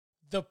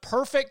The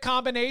perfect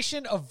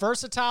combination of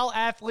versatile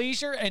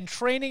athleisure and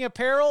training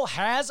apparel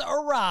has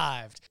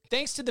arrived.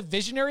 Thanks to the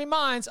visionary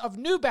minds of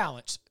New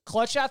Balance,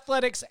 Clutch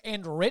Athletics,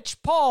 and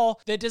Rich Paul,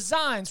 the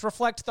designs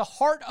reflect the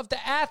heart of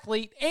the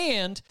athlete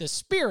and the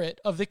spirit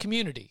of the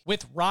community.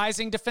 With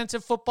rising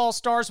defensive football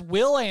stars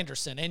Will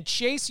Anderson and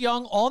Chase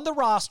Young on the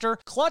roster,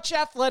 Clutch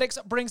Athletics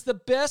brings the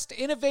best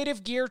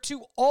innovative gear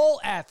to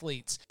all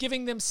athletes,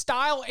 giving them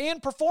style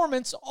and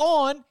performance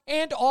on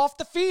and off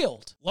the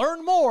field.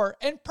 Learn more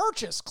and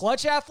purchase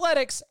Clutch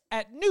Athletics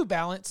at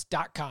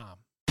newbalance.com.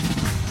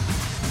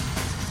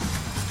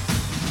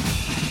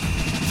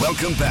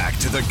 Welcome back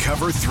to the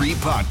Cover 3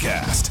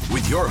 podcast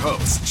with your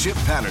hosts, Chip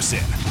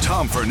Patterson,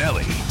 Tom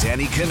Fornelli,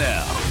 Danny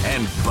Cannell,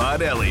 and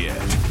Bud Elliott.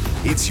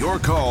 It's your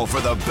call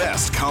for the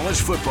best college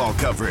football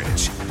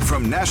coverage,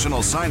 from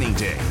National Signing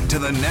Day to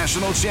the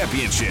National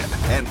Championship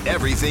and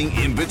everything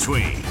in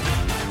between.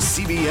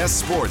 CBS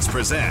Sports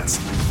presents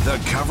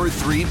the Cover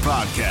 3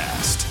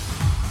 podcast.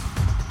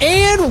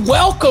 And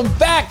welcome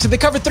back to the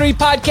Cover 3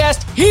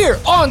 podcast here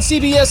on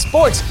CBS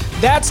Sports.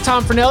 That's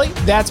Tom Fornelli,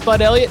 that's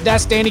Bud Elliott,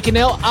 that's Danny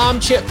Cannell, I'm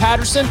Chip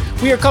Patterson.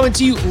 We are coming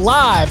to you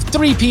live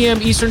 3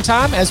 p.m. Eastern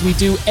Time, as we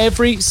do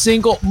every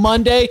single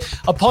Monday.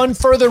 Upon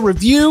further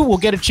review, we'll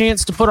get a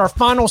chance to put our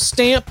final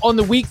stamp on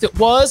the week that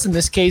was, in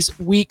this case,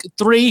 week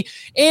 3,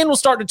 and we'll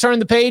start to turn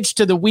the page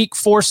to the week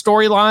 4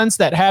 storylines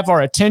that have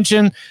our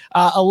attention.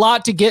 A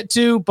lot to get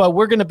to, but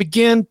we're going to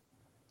begin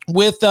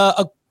with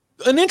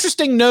an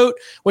interesting note,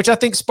 which I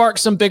think sparked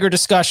some bigger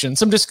discussion,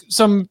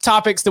 some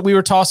topics that we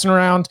were tossing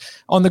around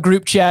on the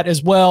group chat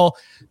as well.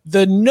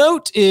 The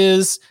note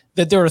is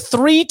that there are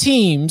 3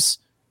 teams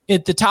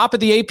at the top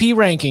of the AP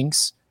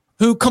rankings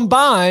who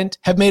combined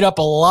have made up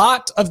a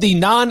lot of the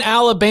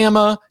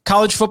non-Alabama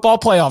college football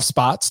playoff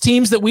spots,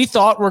 teams that we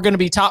thought were going to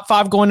be top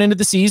 5 going into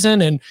the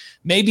season and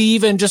maybe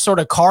even just sort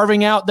of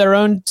carving out their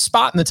own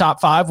spot in the top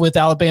 5 with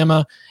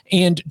Alabama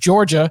and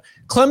Georgia.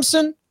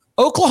 Clemson,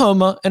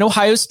 Oklahoma, and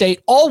Ohio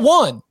State all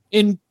won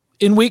in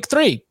week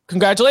 3.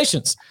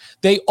 Congratulations.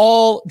 They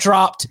all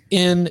dropped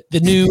in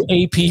the new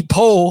AP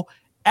poll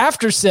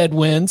after said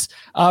wins.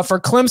 For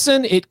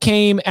Clemson, it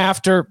came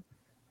after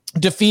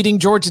defeating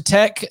Georgia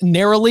Tech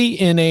narrowly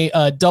in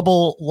a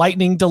double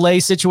lightning delay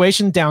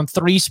situation, down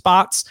 3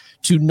 spots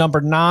to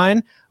number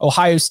 9.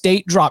 Ohio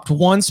State dropped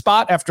 1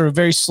 spot after a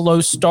very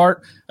slow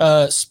start,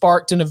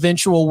 sparked an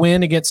eventual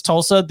win against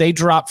Tulsa. They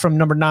dropped from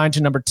number 9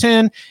 to number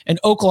 10. And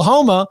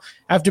Oklahoma,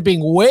 after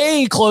being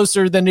way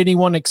closer than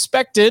anyone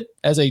expected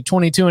as a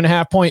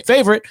 22.5-point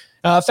favorite,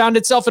 found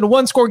itself in a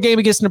 1-score game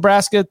against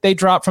Nebraska. They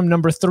dropped from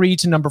number 3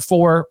 to number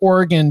 4.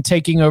 Oregon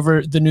taking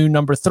over the new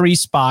number 3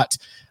 spot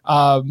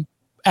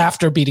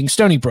after beating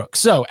Stony Brook.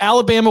 So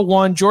Alabama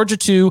 1, Georgia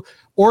 2,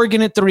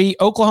 Oregon at 3,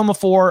 Oklahoma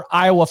 4,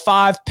 Iowa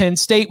 5, Penn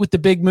State with the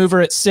big mover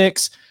at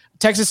 6,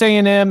 Texas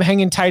A&M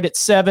hanging tight at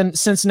 7,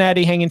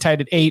 Cincinnati hanging tight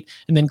at 8,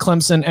 and then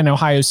Clemson and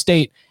Ohio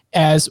State,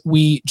 as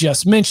we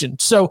just mentioned.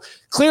 So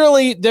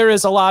clearly there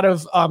is a lot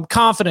of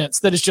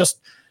confidence that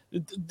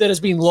is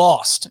being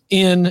lost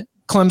in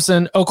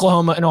Clemson,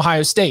 Oklahoma, and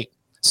Ohio State.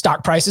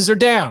 Stock prices are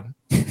down.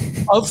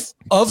 Of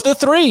the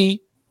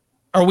 3,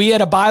 are we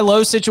at a buy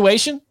low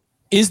situation?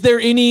 Is there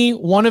any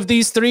one of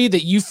these 3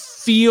 that you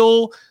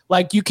feel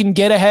like you can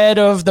get ahead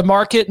of the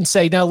market and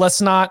say, no,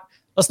 let's not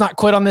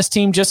quit on this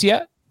team just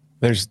yet?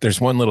 There's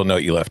one little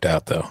note you left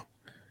out, though.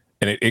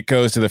 And it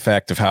goes to the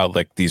fact of how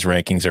like these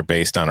rankings are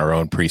based on our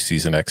own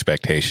preseason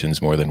expectations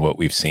more than what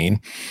we've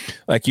seen.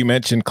 Like you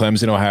mentioned,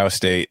 Clemson, Ohio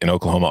State, and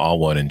Oklahoma all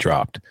won and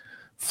dropped.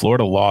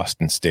 Florida lost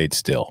and stayed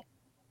still.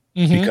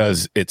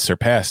 Because it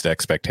surpassed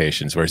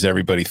expectations, whereas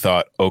everybody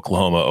thought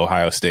Oklahoma,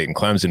 Ohio State, and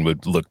Clemson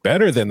would look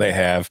better than they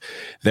have.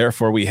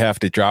 Therefore, we have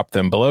to drop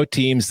them below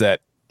teams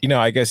that,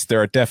 I guess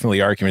there are definitely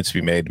arguments to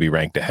be made to be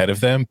ranked ahead of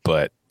them,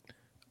 but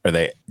are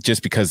they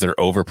just because they're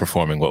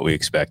overperforming what we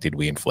expected,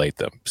 we inflate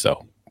them.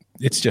 So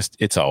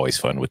it's always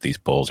fun with these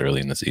polls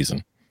early in the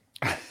season.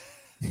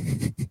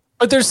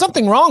 But there's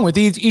something wrong with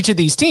each of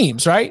these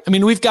teams, right? I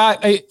mean, we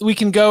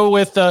can go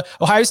with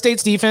Ohio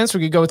State's defense.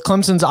 We could go with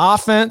Clemson's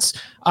offense.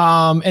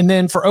 And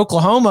then for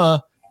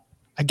Oklahoma,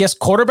 I guess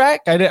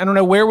quarterback. I don't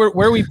know where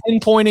are we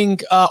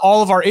pinpointing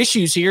all of our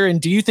issues here.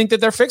 And do you think that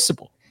they're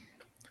fixable?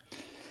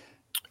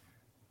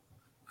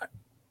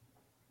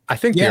 I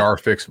think they are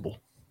fixable.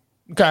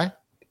 Okay.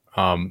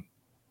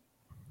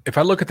 If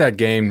I look at that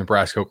game,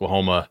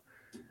 Nebraska-Oklahoma,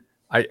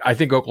 I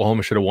think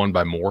Oklahoma should have won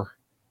by more.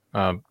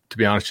 To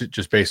be honest,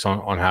 just based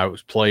on how it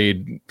was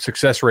played,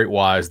 success rate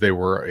wise, they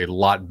were a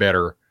lot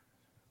better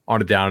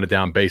on a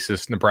down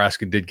basis.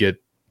 Nebraska did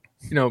get,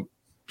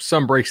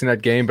 some breaks in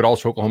that game, but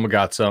also Oklahoma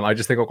got some. I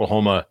just think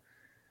Oklahoma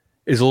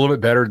is a little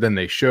bit better than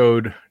they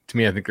showed. To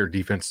me, I think their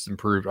defense has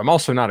improved. I'm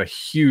also not a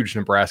huge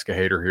Nebraska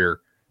hater here,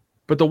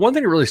 but the one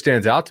thing that really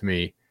stands out to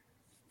me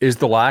is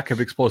the lack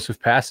of explosive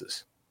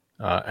passes.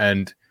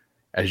 And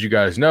as you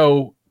guys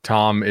know,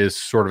 Tom is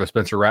sort of a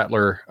Spencer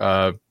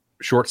Rattler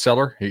short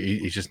seller.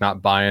 He's just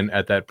not buying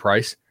at that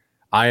price.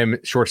 I am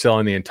short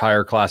selling the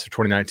entire class of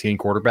 2019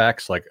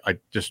 quarterbacks.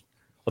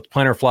 Let's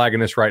plant our flag in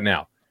this right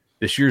now.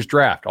 This year's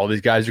draft, all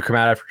these guys who come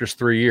out after just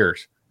 3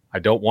 years, I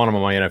don't want him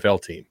on my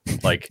NFL team.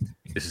 Like,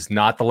 this is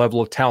not the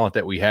level of talent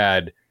that we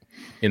had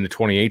in the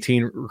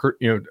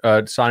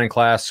 2018 signing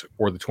class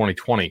or the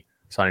 2020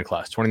 signing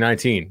class.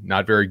 2019,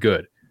 not very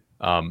good.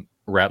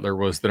 Rattler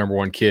was the number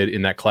one kid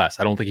in that class.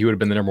 I don't think he would have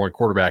been the number one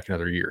quarterback in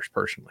other years,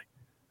 personally.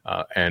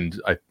 And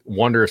I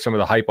wonder if some of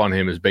the hype on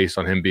him is based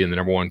on him being the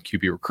number one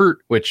QB recruit,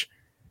 which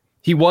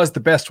he was the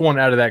best one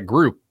out of that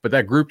group, but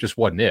that group just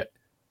wasn't it,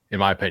 in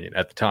my opinion,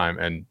 at the time.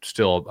 And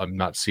still, I'm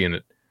not seeing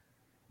it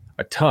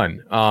a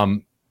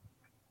ton.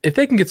 If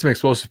they can get some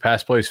explosive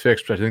pass plays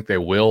fixed, which I think they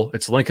will,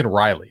 it's Lincoln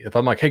Riley. If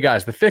I'm like, hey,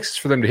 guys, the fix is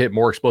for them to hit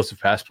more explosive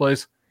pass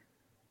plays,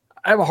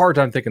 I have a hard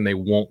time thinking they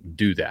won't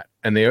do that.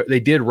 And they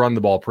did run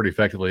the ball pretty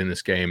effectively in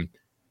this game.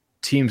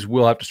 Teams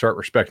will have to start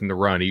respecting the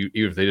run, even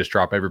if they just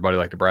drop everybody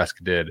like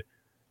Nebraska did.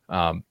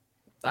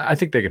 I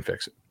think they can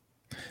fix it.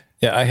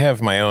 Yeah, I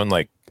have my own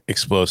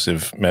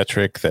explosive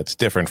metric that's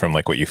different from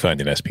what you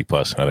find in SP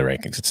Plus and other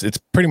rankings. It's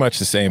pretty much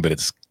the same, but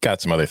it's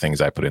got some other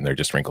things I put in there,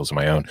 just wrinkles of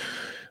my own.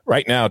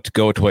 Right now, to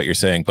go to what you're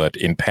saying, but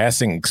in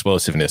passing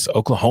explosiveness,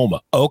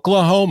 Oklahoma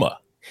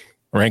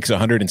ranks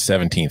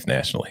 117th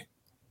nationally.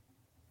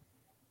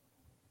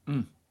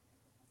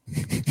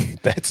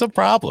 That's a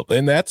problem.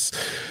 And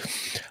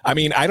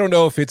I don't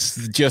know if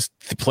it's just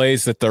the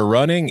plays that they're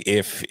running,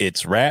 if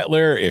it's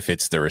Rattler, if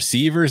it's the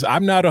receivers.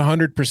 I'm not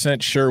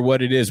 100% sure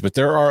what it is, but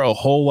there are a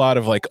whole lot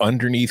of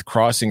underneath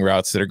crossing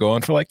routes that are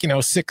going for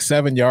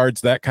 6-7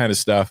 yards, that kind of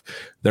stuff.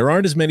 There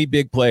aren't as many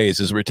big plays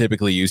as we're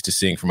typically used to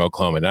seeing from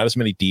Oklahoma, not as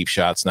many deep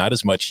shots, not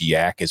as much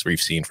yak as we've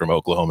seen from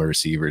Oklahoma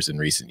receivers in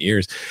recent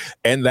years.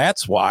 And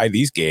that's why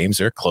these games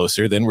are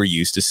closer than we're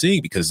used to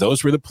seeing, because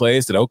those were the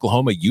plays that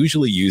Oklahoma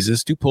usually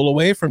uses to pull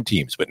away from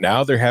teams. But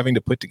now they're having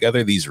to put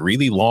together these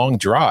really long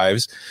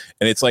drives,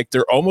 and it's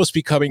they're almost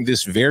becoming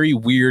this very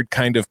weird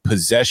kind of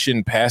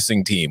possession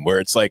passing team where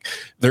it's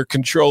they're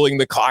controlling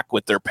the clock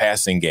with their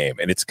passing game,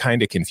 and it's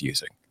kind of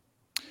confusing.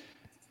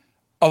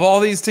 Of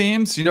all these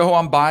teams, you know who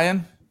I'm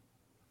buying?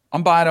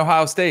 I'm buying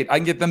Ohio State. I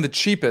can get them the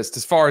cheapest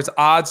as far as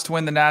odds to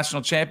win the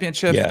national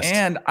championship. Yes.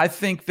 And I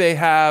think they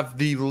have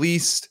the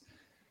least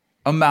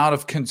amount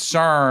of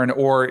concern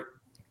or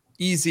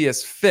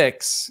easiest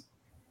fix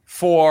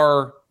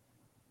for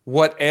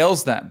what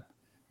ails them.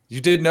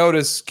 You did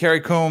notice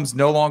Kerry Coombs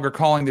no longer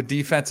calling the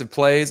defensive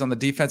plays on the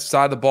defensive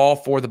side of the ball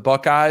for the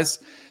Buckeyes.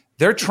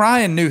 They're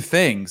trying new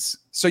things.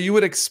 So you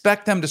would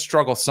expect them to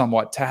struggle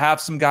somewhat, to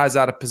have some guys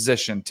out of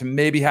position, to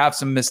maybe have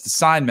some missed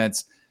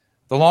assignments.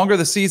 The longer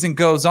the season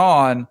goes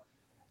on,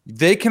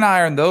 they can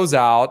iron those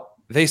out.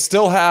 They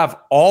still have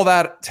all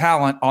that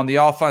talent on the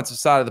offensive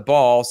side of the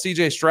ball.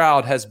 CJ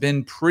Stroud has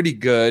been pretty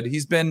good.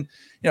 He's been,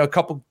 a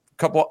couple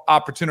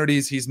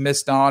opportunities he's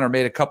missed on or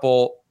made a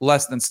couple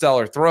less than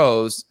stellar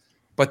throws,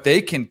 but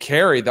they can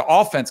carry. The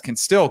offense can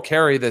still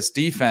carry this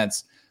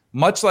defense,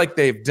 much like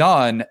they've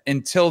done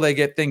until they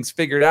get things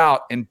figured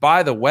out. And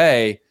by the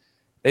way,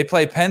 they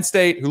play Penn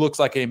State, who looks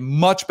like a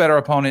much better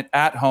opponent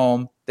at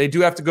home. They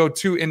do have to go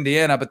to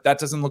Indiana, but that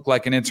doesn't look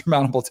like an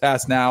insurmountable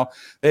task now.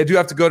 They do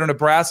have to go to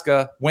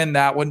Nebraska, win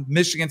that one.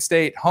 Michigan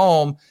State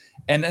home.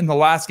 And in the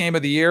last game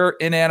of the year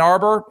in Ann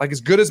Arbor, as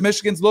good as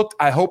Michigan's looked,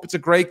 I hope it's a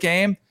great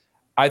game.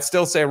 I'd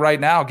still say right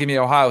now, give me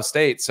Ohio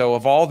State. So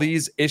of all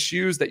these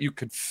issues that you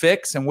could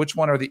fix and which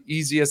one are the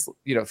easiest,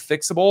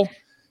 fixable,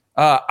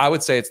 I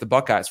would say it's the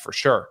Buckeyes for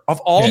sure. Of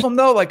all of them,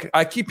 though,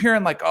 I keep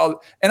hearing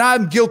and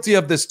I'm guilty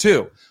of this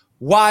too.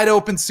 Wide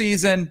open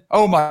season.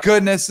 Oh my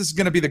goodness, this is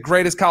going to be the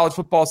greatest college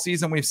football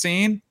season we've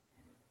seen.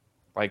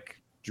 Do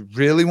you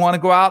really want to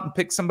go out and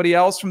pick somebody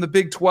else from the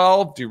Big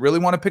 12? Do you really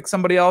want to pick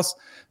somebody else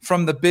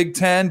from the Big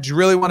 10? Do you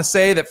really want to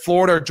say that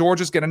Florida or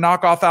Georgia's going to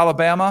knock off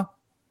Alabama?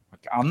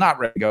 I'm not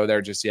ready to go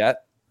there just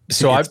yet.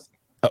 So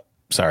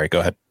sorry,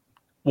 go ahead.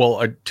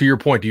 Well, to your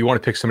point, do you want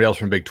to pick somebody else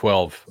from Big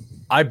 12?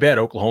 I bet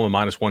Oklahoma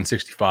minus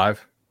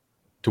 165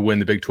 to win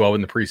the Big 12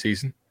 in the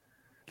preseason.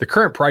 The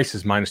current price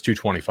is minus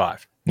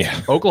 225.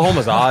 Yeah.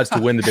 Oklahoma's odds to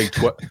win the Big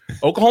 12.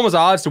 Oklahoma's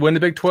odds to win the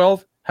Big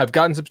 12 have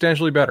gotten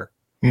substantially better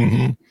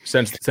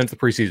since the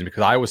preseason,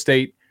 because Iowa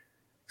State,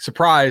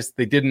 surprised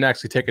they didn't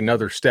actually take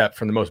another step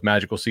from the most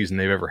magical season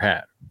they've ever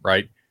had,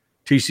 right?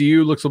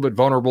 TCU looks a little bit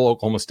vulnerable.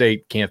 Oklahoma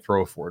State can't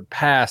throw a forward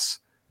pass.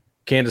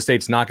 Kansas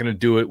State's not going to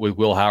do it with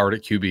Will Howard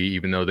at QB,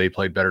 even though they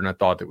played better than I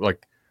thought.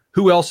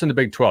 Who else in the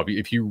Big 12?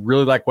 If you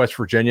really like West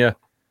Virginia,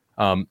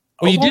 you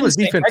didn't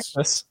say defense.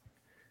 Texas.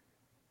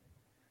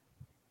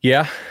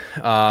 Yeah.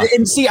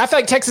 And see, I feel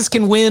like Texas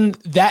can win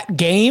that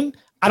game.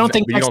 I don't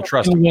think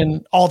Texas can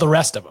win all the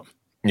rest of them.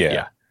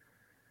 Yeah.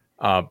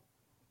 A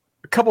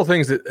couple of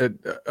things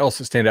that else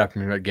that stand out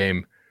from that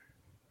game.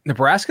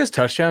 Nebraska's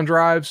touchdown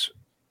drives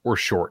were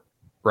short,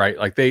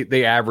 right?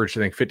 They averaged,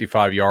 I think,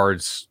 55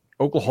 yards.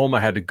 Oklahoma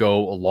had to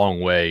go a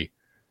long way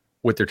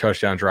with their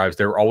touchdown drives.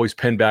 They were always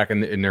pinned back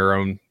in their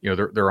own,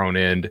 their own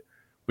end,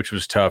 which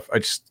was tough.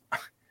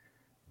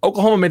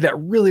 Oklahoma made that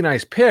really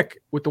nice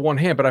pick with the one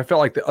hand, but I felt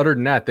like other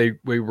than that,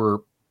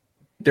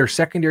 their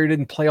secondary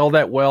didn't play all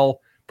that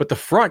well, but the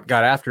front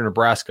got after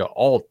Nebraska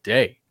all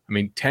day.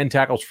 10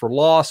 tackles for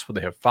loss, where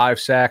they have 5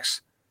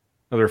 sacks,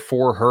 another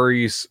 4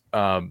 hurries.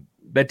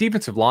 That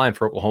defensive line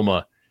for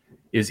Oklahoma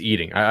is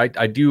eating.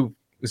 I do.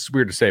 It's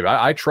weird to say, but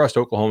I trust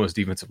Oklahoma's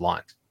defensive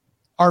line.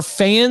 Are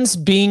fans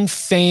being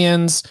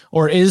fans,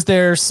 or is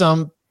there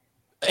some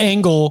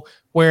angle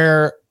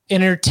where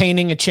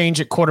entertaining a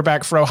change at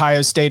quarterback for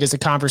Ohio State is a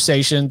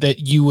conversation that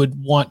you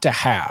would want to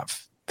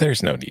have?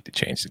 There's no need to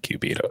change the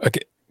QB.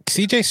 Okay.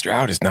 CJ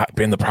Stroud has not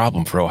been the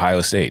problem for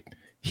Ohio State.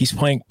 He's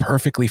playing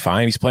perfectly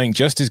fine. He's playing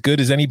just as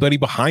good as anybody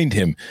behind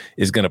him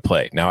is going to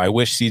play. Now, I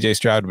wish CJ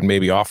Stroud would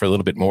maybe offer a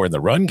little bit more in the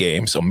run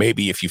game. So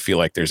maybe if you feel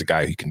like there's a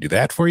guy who can do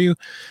that for you,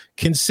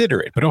 consider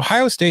it. But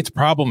Ohio State's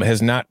problem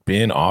has not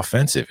been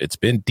offensive. It's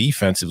been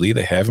defensively.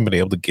 They haven't been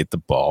able to get the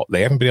ball.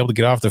 They haven't been able to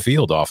get off the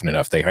field often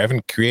enough. They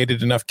haven't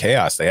created enough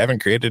chaos. They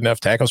haven't created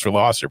enough tackles for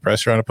loss or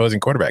pressure on opposing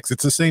quarterbacks.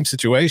 It's the same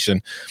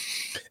situation.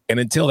 And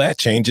until that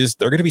changes,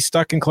 they're going to be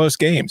stuck in close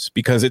games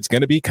because it's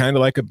going to be kind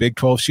of like a Big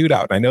 12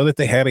 shootout. I know that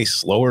they had a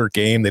slower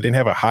game. They didn't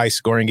have a high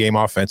scoring game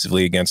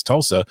offensively against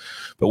Tulsa,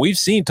 but we've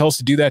seen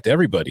Tulsa do that to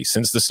everybody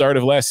since the start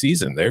of last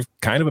season. They're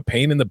kind of a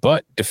pain in the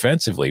butt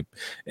defensively.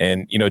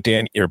 And, you know,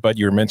 Dan, or Bud,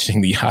 you were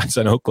mentioning the odds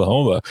on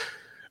Oklahoma.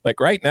 Like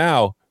right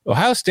now,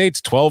 Ohio State's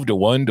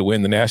 12-1 to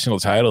win the national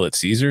title at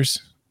Caesars.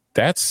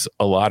 That's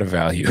a lot of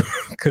value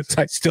because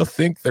I still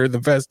think they're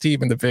the best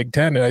team in the Big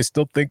Ten, and I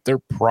still think they're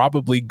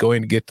probably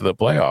going to get to the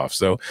playoffs.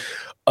 So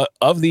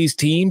of these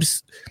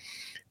teams,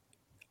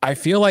 I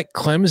feel like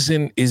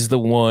Clemson is the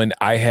one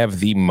I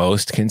have the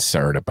most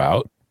concern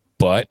about,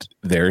 but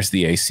there's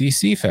the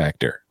ACC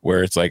factor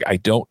where it's like, I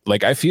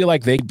feel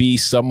like they'd be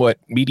somewhat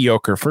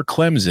mediocre for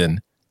Clemson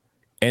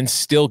and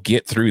still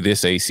get through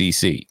this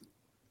ACC.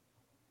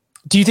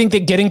 Do you think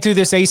that getting through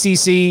this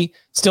ACC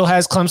still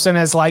has Clemson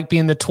as like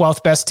being the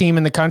 12th best team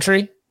in the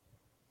country?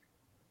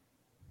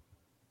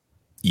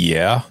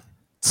 Yeah.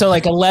 So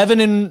like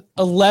 11-1,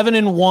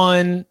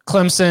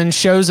 Clemson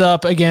shows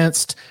up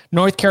against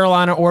North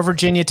Carolina or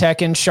Virginia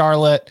Tech in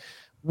Charlotte,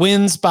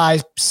 wins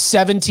by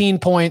 17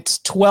 points,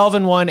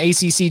 12-1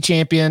 ACC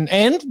champion.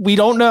 And we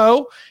don't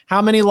know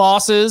how many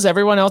losses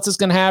everyone else is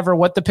going to have or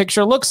what the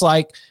picture looks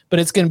like, but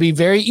it's going to be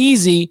very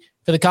easy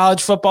for the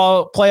College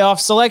Football Playoff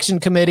Selection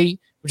Committee,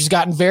 which has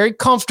gotten very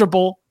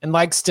comfortable and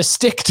likes to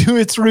stick to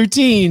its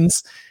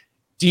routines.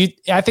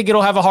 I think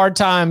it'll have a hard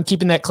time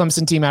keeping that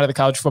Clemson team out of the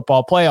college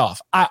football playoff.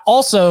 I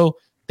also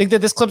think that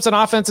this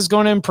Clemson offense is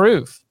going to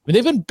improve. I mean,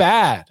 they've been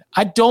bad.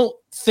 I don't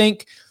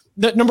think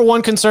the number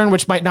one concern,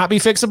 which might not be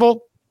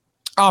fixable,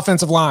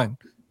 offensive line.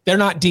 They're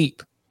not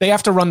deep. They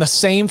have to run the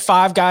same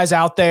five guys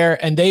out there,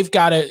 and they've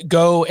got to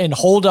go and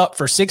hold up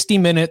for 60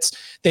 minutes.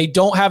 They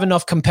don't have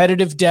enough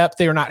competitive depth.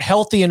 They are not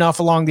healthy enough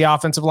along the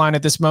offensive line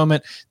at this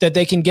moment that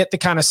they can get the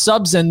kind of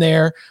subs in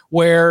there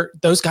where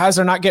those guys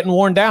are not getting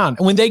worn down.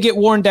 And when they get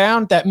worn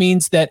down, that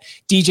means that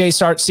DJ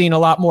starts seeing a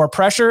lot more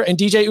pressure, and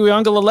DJ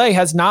Uiagalelei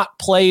has not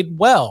played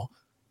well.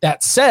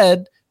 That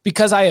said,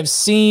 because I have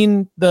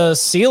seen the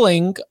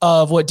ceiling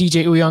of what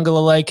DJ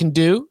Uiagalelei can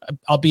do,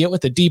 albeit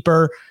with a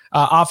deeper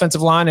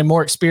offensive line and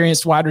more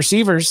experienced wide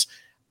receivers,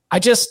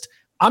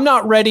 I'm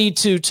not ready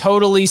to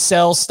totally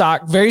sell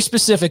stock very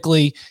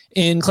specifically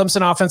in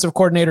Clemson offensive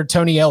coordinator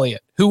Tony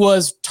Elliott, who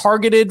was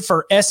targeted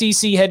for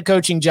SEC head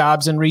coaching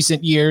jobs in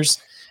recent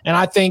years, and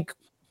I think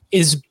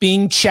is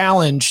being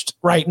challenged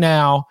right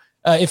now.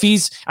 I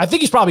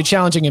think he's probably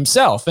challenging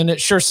himself, and it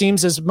sure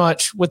seems as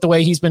much with the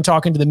way he's been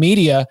talking to the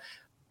media.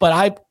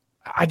 But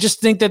I just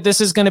think that this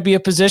is going to be a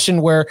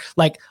position where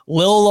like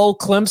little old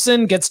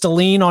Clemson gets to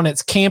lean on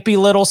its campy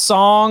little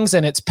songs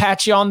and its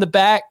pat you on the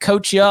back,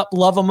 coach you up,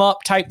 love them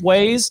up type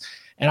ways.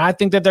 And I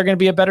think that they're going to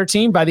be a better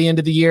team by the end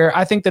of the year.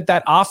 I think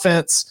that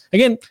offense,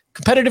 again,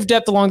 competitive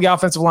depth along the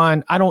offensive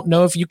line, I don't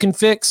know if you can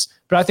fix,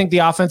 but I think the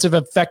offensive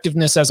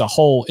effectiveness as a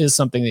whole is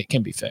something that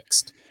can be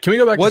fixed. Can we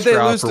go back to Stroud? Would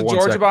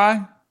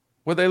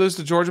they lose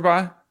to Georgia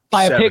by?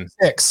 By 7. A pick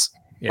 6.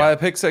 Yeah. By a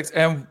pick 6.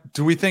 And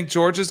do we think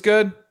Georgia's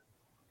good?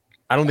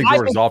 I don't think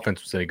Georgia's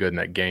offense was any good in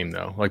that game,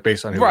 though. Like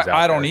based on who was out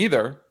I there. don't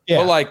either. Yeah.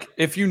 But like,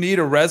 if you need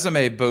a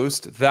resume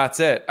boost, that's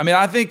it. I mean,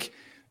 I think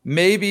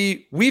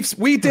maybe we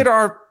did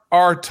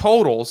our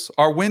totals,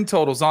 our win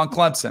totals on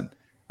Clemson.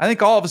 I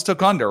think all of us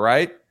took under,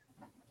 right?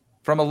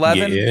 From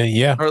 11.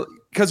 Yeah.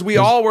 Because we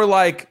all were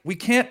like, we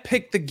can't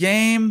pick the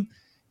game,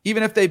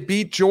 even if they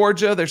beat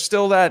Georgia. There's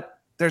still that.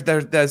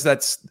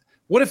 That's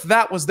what if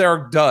that was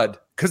their dud?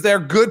 Because they're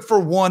good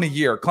for one a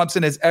year.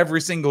 Clemson is every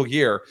single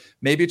year.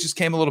 Maybe it just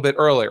came a little bit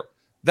earlier.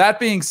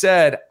 That being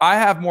said, I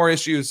have more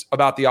issues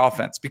about the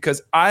offense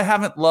because I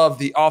haven't loved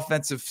the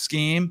offensive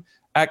scheme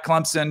at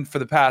Clemson for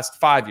the past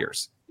 5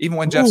 years, even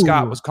when Jeff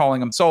Scott was calling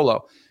them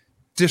solo.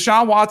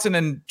 Deshaun Watson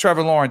and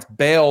Trevor Lawrence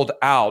bailed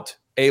out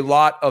a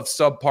lot of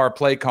subpar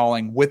play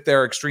calling with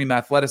their extreme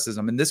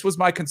athleticism. And this was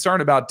my concern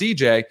about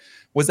DJ,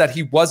 was that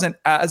he wasn't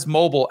as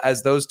mobile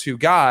as those two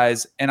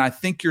guys. And I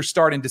think you're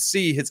starting to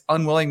see his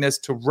unwillingness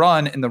to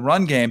run in the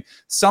run game,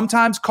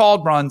 sometimes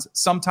called runs,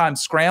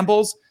 sometimes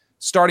scrambles,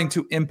 starting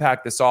to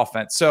impact this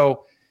offense.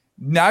 So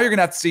now you're going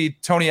to have to see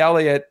Tony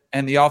Elliott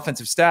and the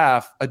offensive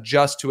staff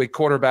adjust to a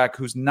quarterback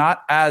who's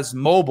not as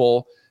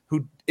mobile,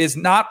 who is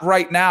not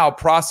right now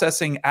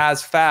processing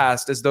as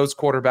fast as those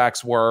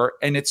quarterbacks were,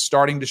 and it's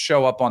starting to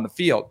show up on the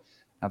field.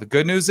 Now, the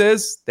good news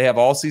is they have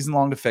all season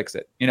long to fix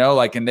it,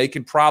 and they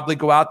can probably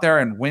go out there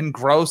and win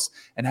gross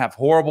and have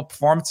horrible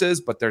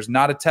performances, but there's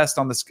not a test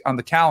on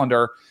the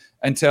calendar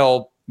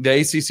until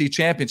the ACC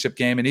championship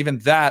game. And even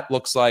that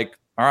looks like,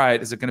 all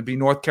right, is it going to be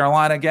North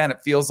Carolina again?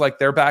 It feels like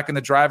they're back in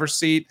the driver's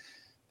seat.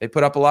 They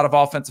put up a lot of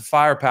offensive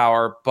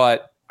firepower,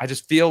 but I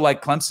just feel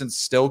like Clemson's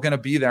still going to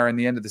be there in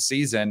the end of the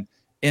season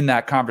in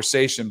that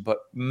conversation. But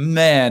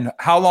man,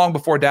 how long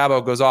before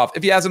Dabo goes off,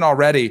 if he hasn't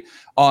already,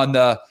 on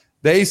the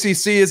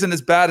ACC isn't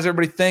as bad as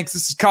everybody thinks.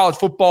 This is college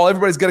football.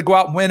 Everybody's got to go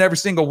out and win every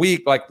single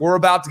week. Like, we're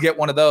about to get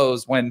one of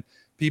those when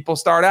people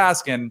start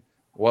asking,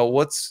 well,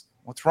 what's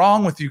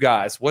wrong with you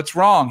guys? What's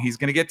wrong? He's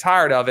going to get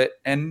tired of it.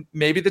 And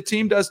maybe the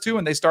team does too,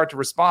 and they start to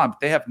respond. But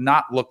they have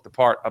not looked the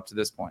part up to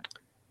this point.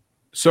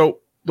 So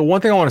the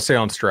one thing I want to say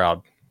on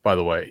Stroud, by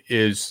the way,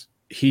 is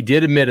he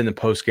did admit in the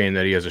postgame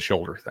that he has a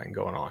shoulder thing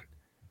going on,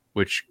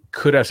 which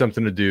could have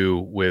something to do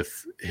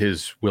with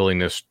his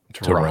willingness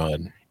to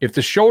run. If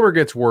the shoulder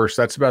gets worse,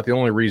 that's about the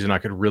only reason I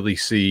could really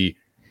see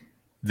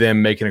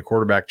them making a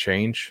quarterback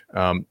change.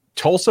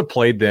 Tulsa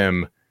played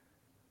them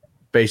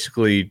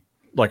basically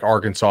like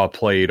Arkansas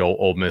played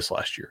Ole Miss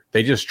last year.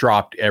 They just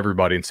dropped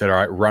everybody and said, all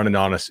right, run it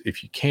on us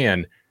if you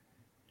can.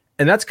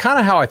 And that's kind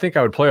of how I think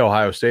I would play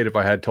Ohio State if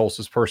I had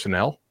Tulsa's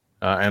personnel.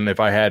 And if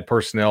I had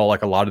personnel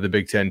like a lot of the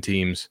Big Ten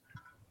teams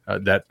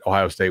that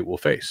Ohio State will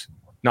face.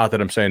 Not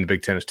that I'm saying the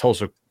Big Ten is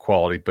Tulsa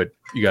quality, but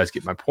you guys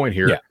get my point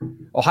here. Yeah.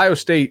 Ohio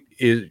State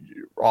is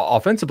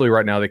offensively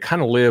right now, they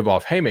kind of live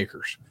off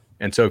haymakers.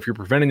 And so if you're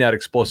preventing that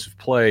explosive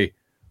play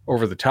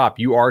over the top,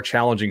 you are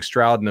challenging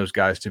Stroud and those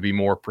guys to be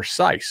more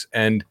precise.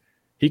 And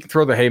he can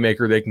throw the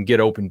haymaker. They can get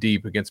open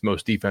deep against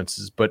most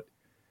defenses. But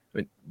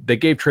they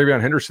gave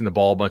TreVeyon Henderson the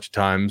ball a bunch of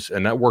times,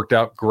 and that worked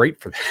out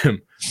great for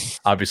them,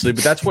 obviously.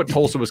 But that's what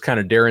Tulsa was kind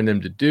of daring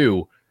them to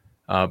do.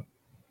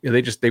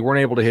 They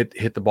weren't able to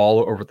hit the ball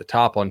over the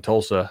top on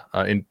Tulsa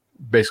in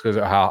basically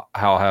how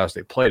Ohio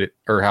State played it,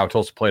 or how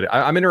Tulsa played it.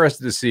 I'm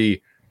interested to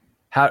see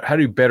how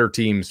do better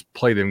teams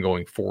play them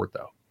going forward,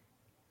 though.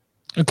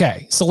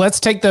 Okay, so let's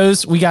take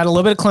those. We got a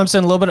little bit of Clemson,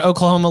 a little bit of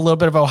Oklahoma, a little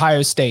bit of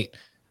Ohio State.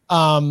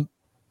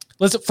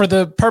 For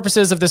the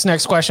purposes of this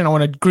next question, I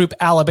want to group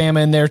Alabama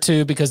in there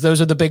too, because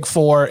those are the big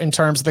four in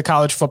terms of the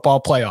college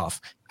football playoff.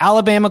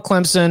 Alabama,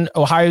 Clemson,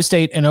 Ohio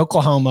State, and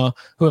Oklahoma,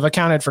 who have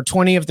accounted for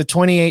 20 of the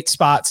 28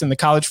 spots in the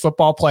college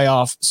football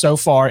playoff so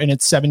far in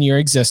its 7-year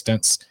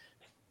existence.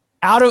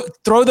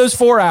 Throw those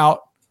four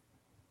out.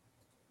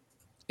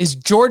 Is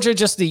Georgia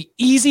just the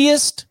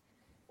easiest?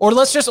 Or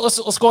let's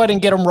go ahead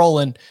and get them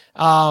rolling.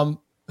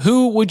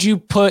 Who would you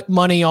put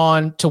money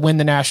on to win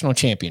the national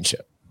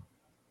championship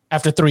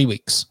after 3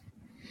 weeks?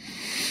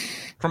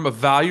 From a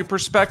value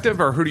perspective,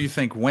 or who do you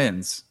think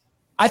wins?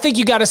 I think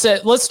you got to say,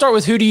 let's start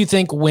with who do you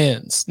think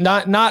wins?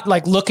 Not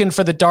like looking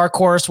for the dark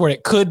horse where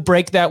it could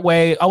break that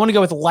way. I want to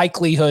go with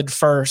likelihood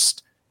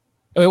first.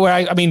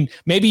 Where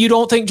maybe you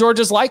don't think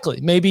Georgia's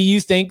likely. Maybe you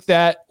think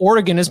that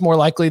Oregon is more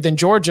likely than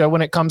Georgia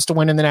when it comes to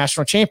winning the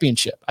national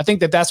championship. I think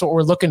that's what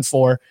we're looking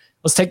for.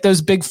 Let's take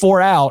those big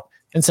four out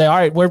and say, all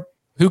right,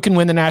 who can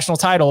win the national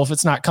title if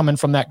it's not coming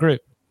from that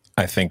group?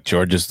 I think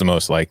Georgia's the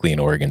most likely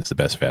and Oregon's the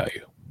best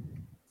value.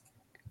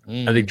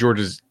 I think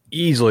Georgia's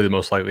easily the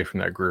most likely from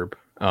that group.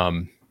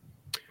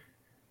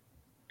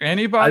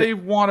 Anybody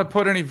want to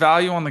put any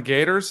value on the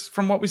Gators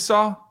from what we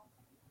saw?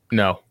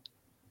 No.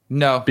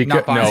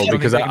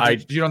 Because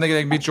you don't think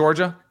they can beat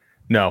Georgia?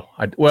 No.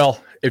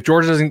 If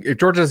Georgia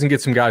doesn't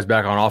get some guys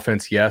back on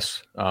offense,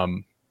 yes.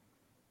 That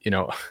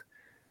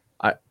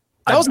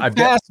was a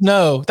fast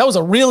no. That was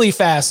a really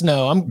fast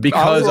no.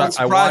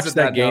 I watched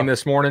that game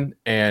this morning,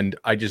 and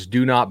I just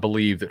do not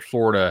believe that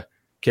Florida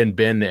can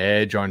bend the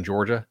edge on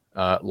Georgia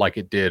like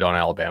it did on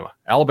Alabama.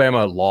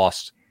 Alabama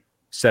lost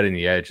setting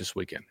the edge this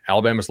weekend.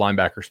 Alabama's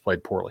linebackers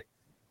played poorly,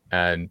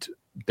 and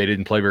they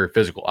didn't play very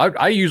physical.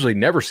 I usually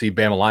never see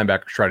Bama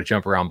linebackers try to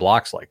jump around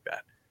blocks like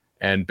that.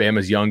 And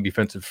Bama's young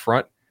defensive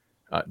front,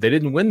 they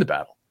didn't win the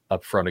battle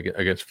up front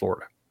against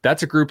Florida.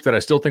 That's a group that I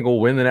still think will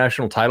win the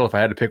national title if I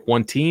had to pick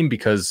one team,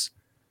 because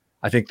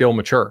I think they'll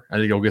mature. I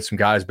think they'll get some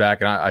guys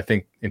back. And I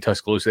think in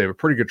Tuscaloosa, they have a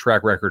pretty good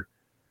track record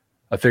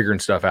of figuring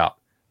stuff out.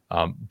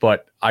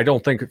 But I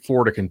don't think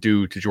Florida can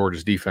do to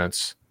Georgia's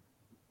defense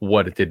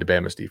what it did to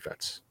Bama's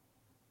defense.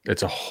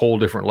 It's a whole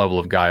different level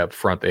of guy up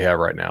front they have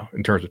right now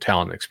in terms of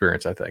talent and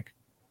experience, I think.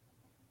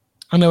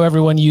 I know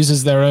everyone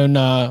uses their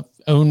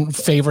own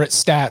favorite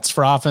stats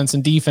for offense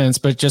and defense,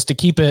 but just to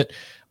keep it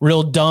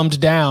real dumbed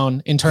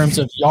down in terms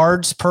of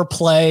yards per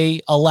play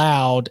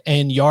allowed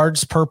and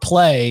yards per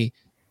play,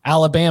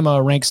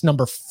 Alabama ranks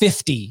number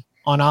 50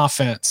 on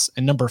offense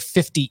and number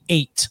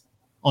 58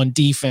 on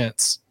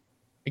defense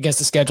against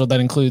the schedule that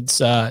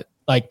includes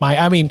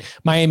Miami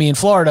and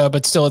Florida,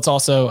 but still it's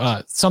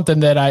also something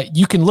that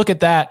you can look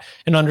at that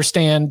and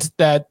understand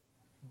that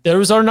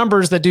those are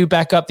numbers that do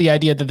back up the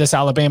idea that this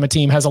Alabama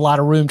team has a lot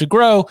of room to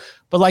grow.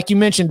 But like you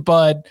mentioned,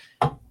 Bud,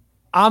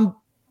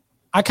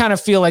 I kind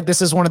of feel like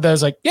this is one of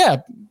those,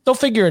 they'll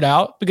figure it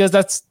out because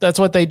that's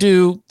what they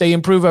do. They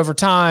improve over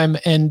time.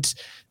 And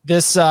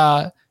this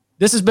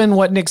this has been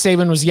what Nick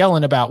Saban was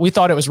yelling about. We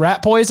thought it was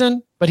rat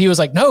poison, but he was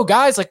like, no,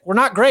 guys, like, we're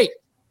not great.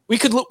 We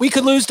could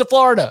lose to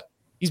Florida.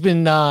 He's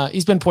been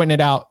pointing it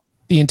out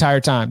the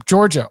entire time.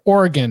 Georgia,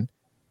 Oregon,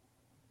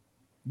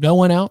 no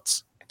one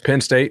else.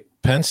 Penn State,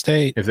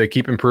 if they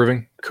keep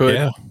improving, could.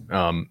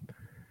 Yeah.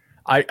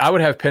 I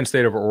would have Penn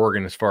State over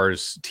Oregon as far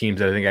as teams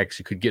that I think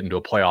actually could get into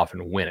a playoff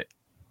and win it.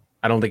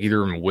 I don't think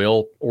either of them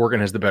will. Oregon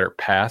has the better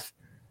path,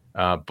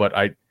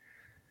 but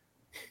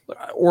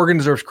Oregon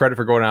deserves credit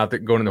for going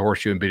in the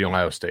horseshoe and beating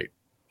Ohio State.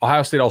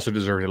 Ohio State also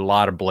deserves a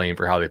lot of blame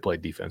for how they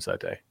played defense that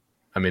day.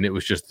 I mean, it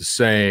was just the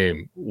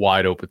same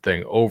wide open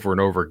thing over and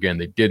over again.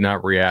 They did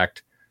not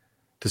react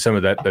to some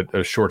of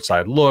those short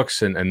side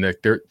looks, and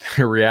their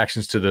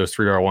reactions to those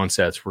 3-1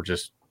 sets were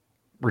just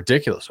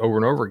ridiculous over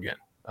and over again.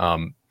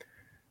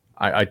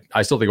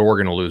 I still think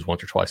Oregon will lose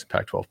once or twice in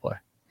Pac-12 play.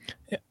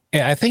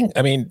 Yeah, I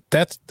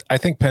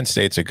think Penn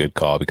State's a good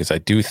call because I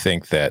do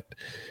think that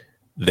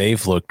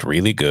they've looked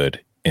really good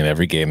in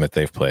every game that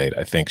they've played.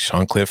 I think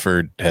Sean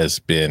Clifford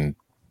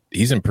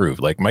he's improved.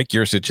 Like Mike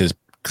Yurcich has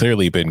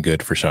clearly been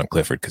good for Sean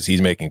Clifford because he's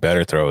making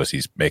better throws.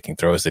 He's making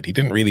throws that he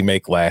didn't really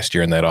make last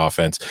year in that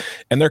offense.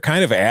 And they're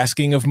kind of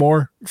asking of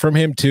more from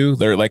him too.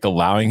 They're like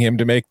allowing him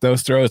to make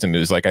those throws. And it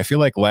was like, I feel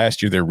like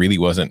last year there really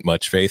wasn't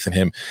much faith in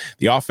him.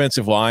 The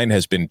offensive line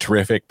has been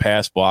terrific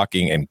pass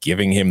blocking and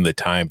giving him the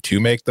time to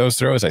make those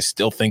throws. I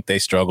still think they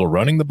struggle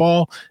running the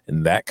ball,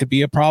 and that could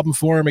be a problem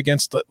for him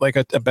against like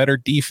a better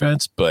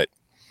defense. But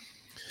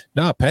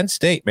no, Penn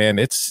State, man,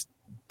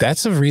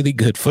 that's a really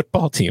good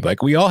football team.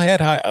 Like we all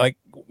had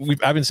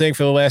I've been saying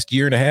for the last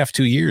year and a half,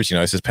 2 years,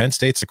 I says Penn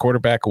State's a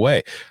quarterback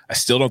away. I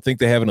still don't think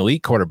they have an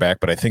elite quarterback,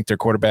 but I think their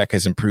quarterback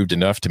has improved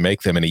enough to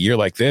make them in a year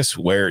like this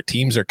where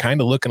teams are kind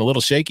of looking a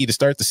little shaky to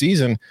start the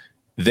season.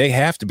 They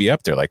have to be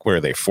up there. Like, where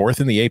are they? 4th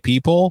in the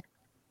AP poll?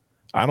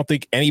 I don't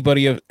think any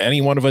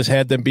one of us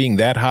had them being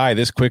that high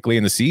this quickly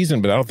in the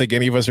season, but I don't think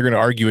any of us are going to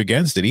argue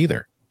against it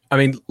either. I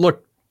mean,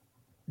 look,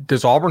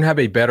 does Auburn have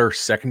a better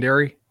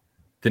secondary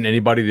than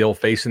anybody they'll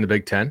face in the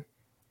Big Ten?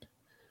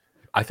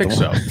 I think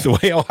so. The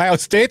way Ohio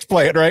State's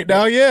playing right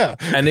now, yeah.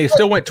 And they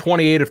still went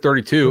 28 of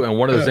 32, and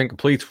one of those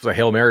incompletes was a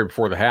Hail Mary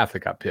before the half that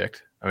got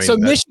picked. I mean, so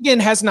Michigan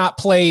has not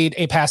played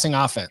a passing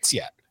offense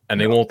yet. And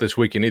they won't this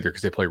weekend either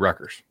because they play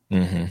Rutgers.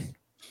 Mm-hmm.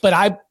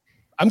 But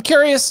I'm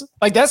curious,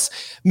 like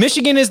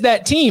Michigan is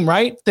that team,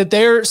 right? That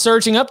they're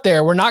surging up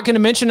there. We're not going to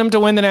mention them to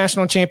win the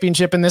national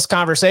championship in this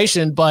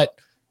conversation, but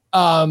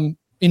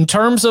in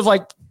terms of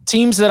like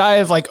teams that I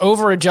have like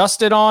over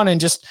adjusted on and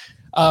just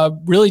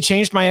really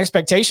changed my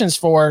expectations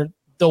for,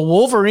 the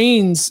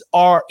Wolverines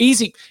are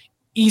easy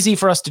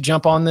for us to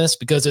jump on this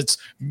because it's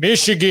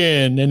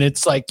Michigan and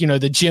it's like,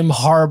 the Jim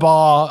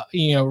Harbaugh,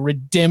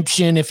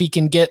 redemption if he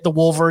can get the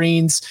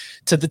Wolverines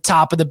to the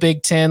top of the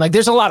Big Ten. Like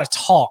there's a lot of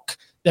talk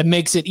that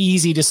makes it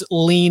easy to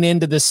lean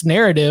into this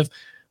narrative.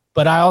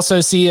 But I also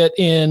see it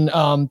in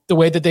the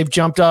way that they've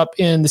jumped up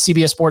in the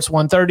CBS Sports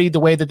 130, the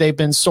way that they've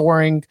been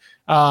soaring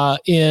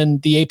in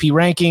the AP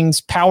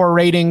rankings, power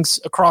ratings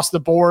across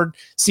the board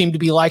seem to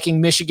be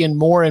liking Michigan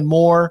more and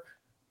more.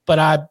 But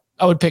I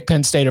would pick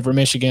Penn State over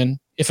Michigan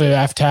if I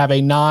have to have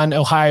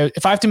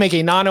if I have to make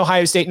a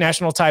non-Ohio State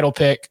national title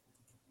pick.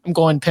 I'm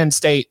going Penn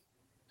State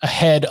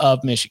ahead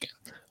of Michigan.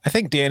 I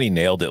think Danny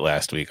nailed it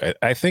last week.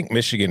 I think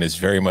Michigan is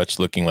very much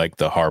looking like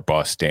the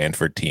Harbaugh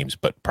Stanford teams,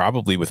 but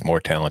probably with more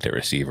talented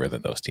receiver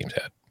than those teams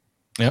had.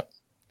 Yep.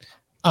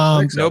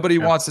 Nobody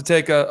wants to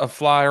take a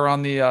flyer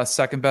on the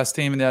second best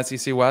team in the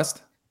SEC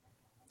West.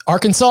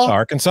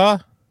 Arkansas?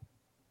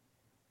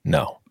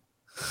 No.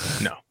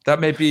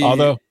 That may be.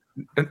 Although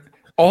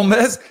Ole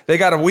Miss, they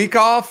got a week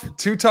off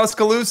to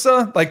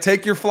Tuscaloosa. Like,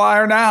 take your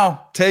flyer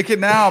now. Take it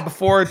now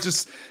before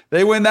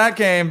they win that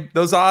game.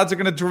 Those odds are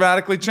going to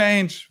dramatically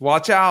change.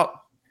 Watch out.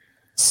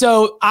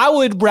 So I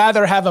would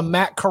rather have a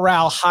Matt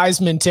Corral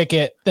Heisman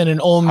ticket than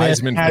an Ole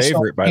Miss Heisman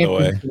favorite, by the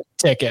way.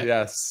 Ticket.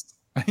 Yes.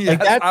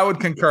 I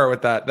would concur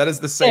with that. That is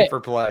the safer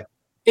play.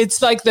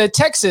 It's like the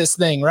Texas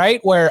thing,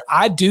 right? Where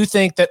I do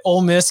think that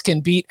Ole Miss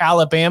can beat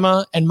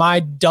Alabama, and my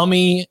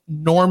dummy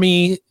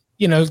normie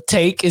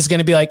take is going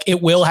to be like,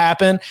 it will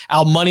happen.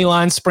 I'll money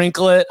line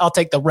sprinkle it. I'll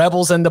take the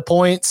Rebels and the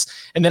points,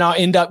 and then I'll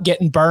end up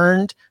getting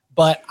burned.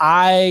 But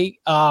I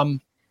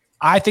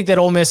think that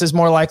Ole Miss is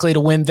more likely to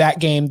win that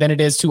game than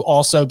it is to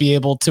also be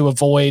able to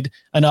avoid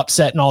an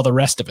upset in all the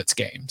rest of its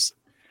games.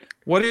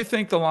 What do you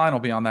think the line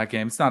will be on that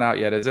game? It's not out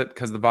yet, is it?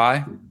 Because of the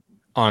bye?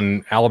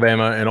 On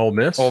Alabama and Ole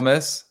Miss? Ole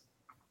Miss.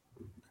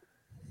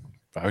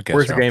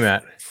 Where's the game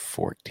at?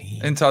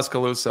 14. In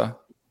Tuscaloosa.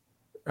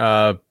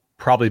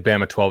 Probably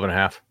Bama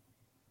 12.5.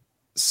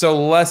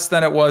 So less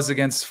than it was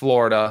against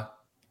Florida.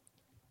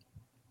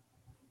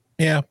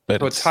 Yeah, but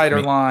so a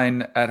tighter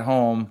line at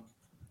home.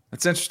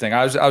 That's interesting.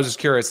 I was just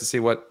curious to see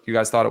what you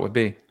guys thought it would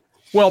be.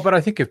 Well, but I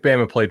think if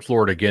Bama played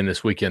Florida again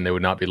this weekend, they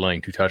would not be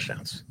laying 2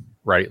 touchdowns,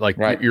 right? Like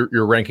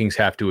your rankings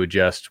have to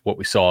adjust what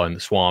we saw in the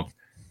swamp.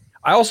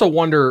 I also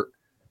wonder,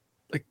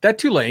 like that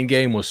Tulane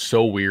game was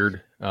so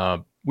weird.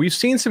 We've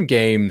seen some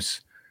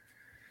games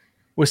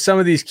with some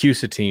of these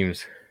CUSA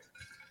teams.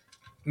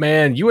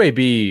 Man,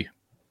 UAB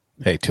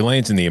Hey,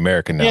 Tulane's in the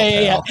American now.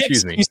 Yeah.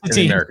 Excuse me. In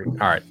the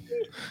American. All right.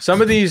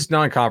 Some of these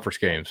non-conference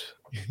games,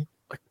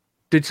 like,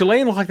 did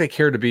Tulane look like they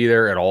cared to be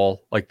there at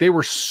all? Like, they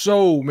were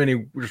so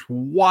many just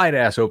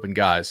wide-ass open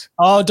guys.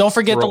 Oh, don't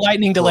forget the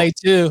lightning delay,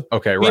 too.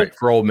 Okay, right.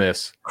 For Ole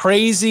Miss.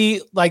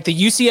 Crazy. Like the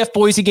UCF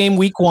Boise game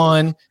week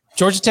 1,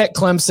 Georgia Tech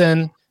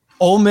Clemson,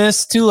 Ole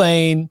Miss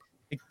Tulane.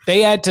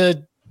 They had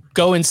to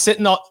go and sit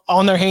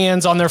on their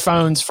hands on their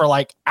phones for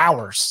like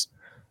hours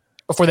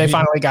before they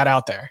finally got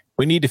out there.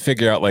 We need to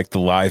figure out like the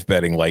live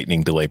betting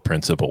lightning delay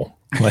principle.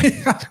 Like,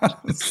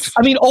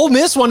 I mean, Ole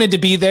Miss wanted to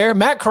be there.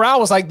 Matt Corral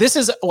was like, this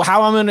is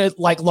how I'm going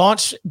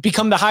to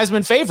become the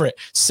Heisman favorite.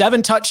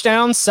 7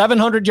 touchdowns,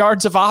 700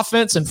 yards of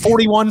offense, and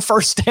 41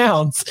 first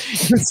downs.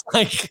 It's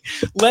like,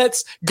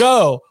 let's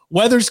go.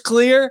 Weather's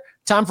clear.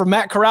 Time for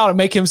Matt Corral to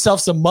make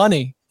himself some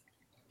money.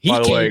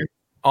 By the way,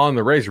 on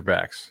the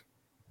Razorbacks,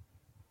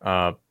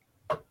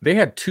 they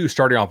had 2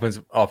 starting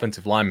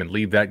offensive linemen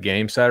leave that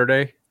game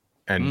Saturday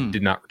and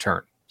did not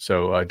return.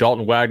 So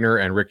Dalton Wagner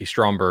and Ricky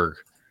Stromberg,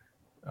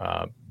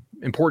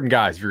 important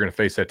guys if you're going to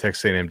face that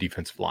Texas A&M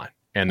defensive line.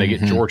 And they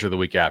get Georgia the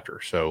week after.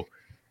 So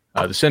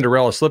the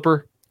Cinderella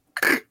slipper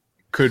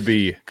could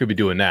be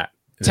doing that.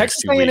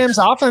 Texas A&M's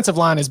offensive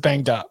line is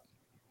banged up.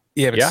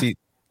 Yeah, but see,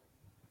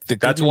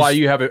 that's why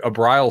you have a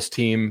Bryles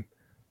team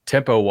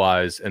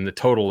tempo-wise and the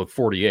total of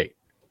 48.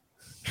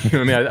 You know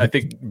what I mean? I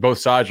think both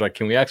sides are like,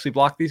 can we actually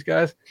block these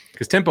guys?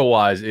 Because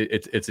tempo-wise,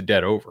 it's a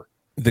dead over.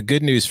 The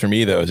good news for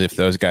me, though, is if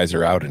those guys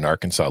are out and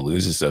Arkansas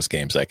loses those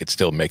games, I could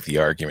still make the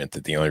argument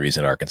that the only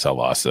reason Arkansas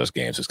lost those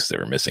games was because they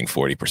were missing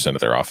 40%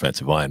 of their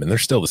offensive line, and they're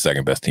still the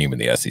second best team in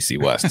the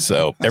SEC West.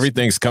 So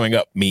everything's coming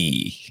up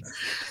me.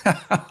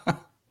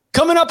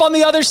 Coming up on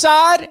the other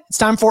side, it's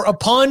time for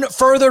Upon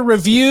Further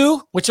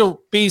Review, which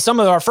will be some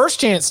of our first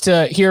chance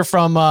to hear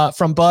from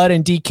Bud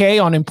and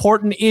DK on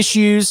important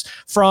issues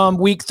from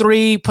week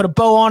 3, put a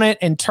bow on it,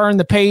 and turn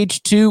the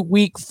page to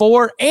week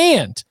 4,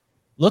 and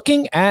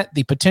looking at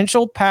the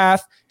potential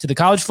path to the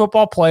college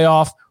football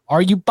playoff.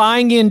 Are you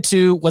buying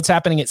into what's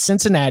happening at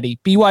Cincinnati,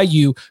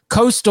 BYU,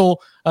 Coastal?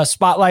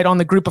 Spotlight on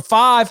the group of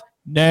 5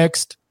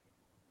 next.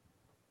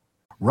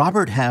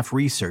 Robert Half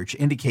research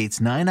indicates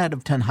 9 out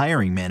of 10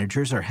 hiring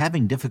managers are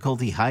having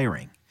difficulty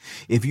hiring.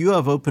 If you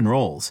have open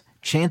roles,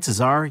 chances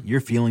are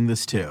you're feeling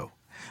this too.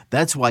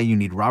 That's why you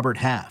need Robert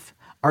Half.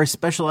 Our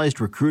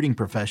specialized recruiting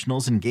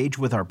professionals engage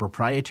with our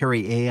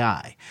proprietary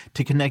AI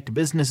to connect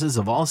businesses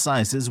of all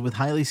sizes with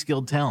highly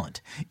skilled talent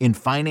in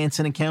finance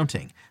and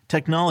accounting,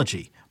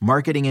 technology,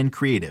 marketing and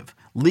creative,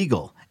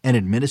 legal, and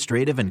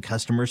administrative and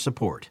customer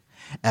support.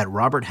 At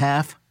Robert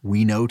Half,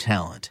 we know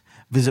talent.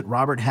 Visit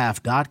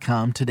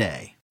roberthalf.com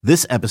today.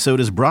 This episode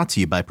is brought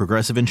to you by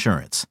Progressive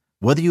Insurance.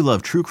 Whether you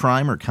love true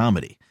crime or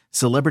comedy,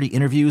 celebrity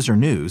interviews or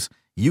news,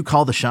 you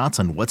call the shots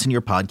on what's in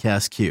your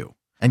podcast queue.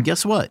 And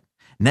guess what?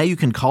 Now you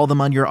can call them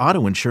on your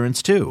auto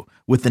insurance too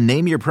with the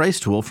Name Your Price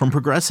tool from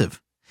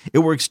Progressive. It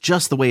works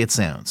just the way it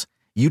sounds.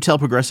 You tell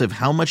Progressive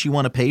how much you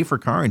want to pay for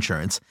car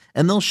insurance,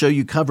 and they'll show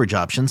you coverage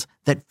options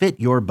that fit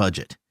your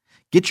budget.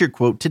 Get your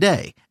quote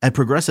today at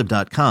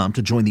Progressive.com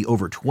to join the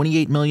over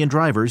 28 million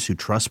drivers who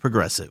trust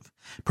Progressive.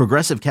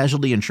 Progressive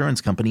Casualty Insurance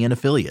Company and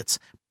Affiliates.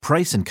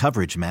 Price and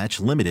coverage match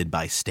limited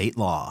by state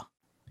law.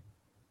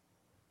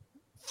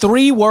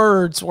 3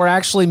 words were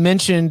actually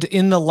mentioned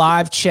in the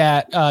live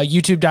chat,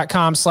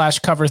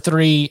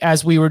 youtube.com/cover3,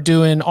 as we were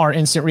doing our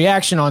instant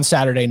reaction on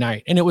Saturday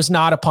night. And it was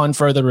not Upon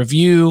Further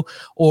Review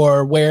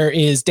or where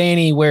is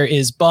Danny, where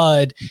is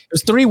Bud. It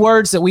was 3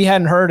 words that we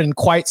hadn't heard in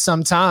quite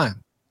some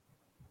time.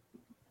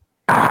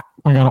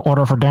 We got to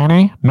order for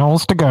Danny,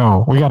 Knowles to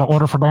go. We got to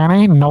order for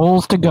Danny,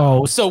 Knowles to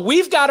go. So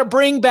we've got to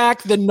bring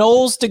back the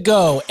Knowles to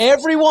go.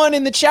 Everyone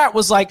in the chat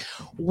was like,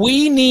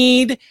 we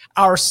need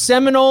our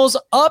Seminoles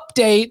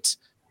update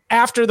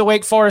after the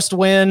Wake Forest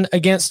win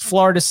against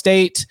Florida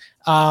State.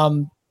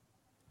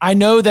 I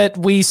know that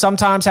we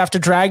sometimes have to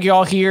drag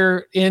y'all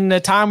here in a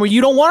time where you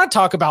don't want to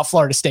talk about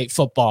Florida State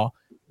football.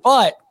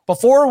 But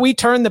before we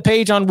turn the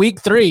page on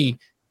week 3,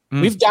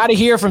 we've got to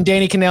hear from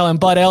Danny Cannell and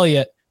Bud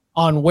Elliott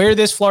on where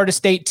this Florida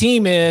State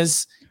team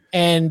is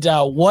and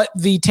what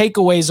the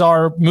takeaways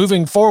are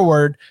moving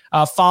forward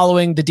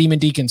following the Demon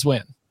Deacons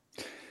win.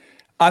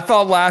 I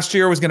thought last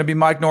year was going to be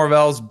Mike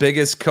Norvell's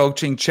biggest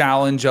coaching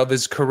challenge of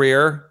his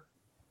career.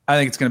 I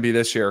think it's going to be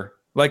this year.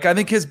 Like, I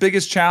think his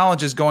biggest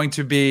challenge is going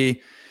to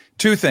be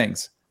 2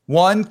 things.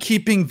 1,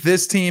 keeping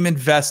this team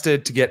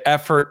invested to get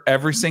effort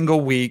every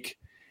single week.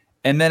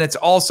 And then it's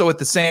also at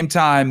the same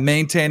time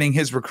maintaining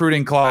his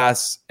recruiting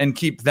class and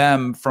keep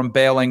them from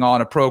bailing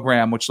on a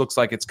program, which looks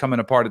like it's coming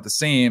apart at the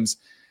seams.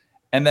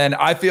 And then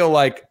I feel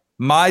like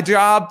my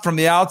job from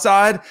the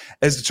outside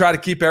is to try to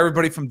keep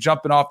everybody from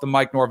jumping off the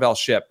Mike Norvell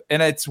ship.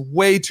 And it's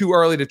way too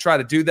early to try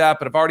to do that,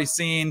 but I've already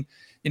seen,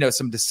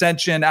 some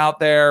dissension out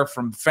there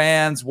from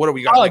fans. What are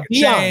we going to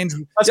change?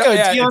 Let's go.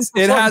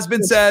 It has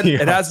been said.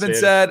 It has been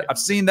said. I've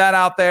seen that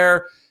out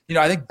there.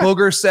 I think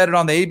Booger said it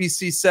on the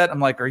ABC set. I'm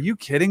like, are you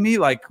kidding me?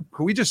 Like,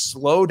 could we just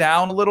slow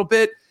down a little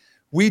bit?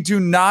 We do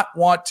not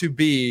want to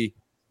be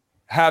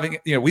having,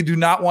 we do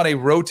not want a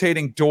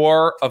rotating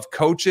door of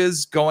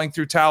coaches going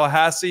through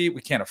Tallahassee.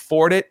 We can't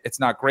afford it. It's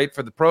not great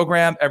for the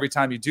program. Every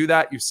time you do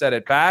that, you set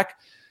it back.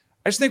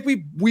 I just think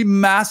we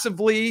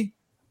massively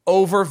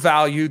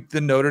overvalued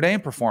the Notre Dame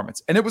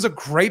performance. And it was a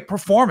great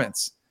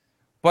performance.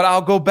 But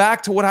I'll go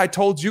back to what I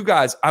told you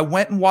guys. I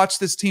went and watched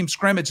this team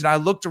scrimmage, and I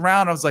looked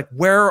around. I was like,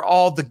 where are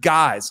all the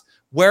guys?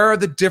 Where are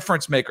the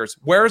difference makers?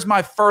 Where's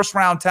my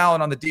first-round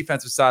talent on the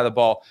defensive side of the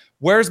ball?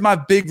 Where's my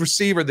big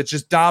receiver that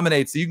just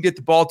dominates, that you can get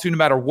the ball to no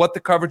matter what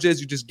the coverage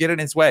is, you just get it in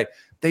his way?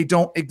 They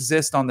don't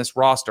exist on this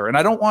roster. And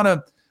I don't want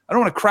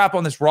to crap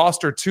on this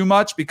roster too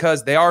much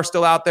because they are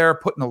still out there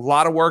putting a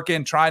lot of work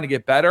in, trying to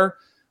get better.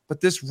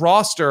 But this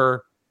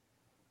roster,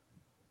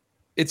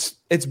 it's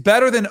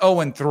better than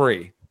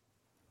 0-3.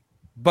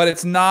 But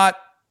it's not,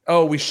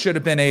 we should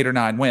have been 8 or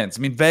 9 wins.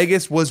 I mean,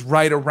 Vegas was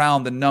right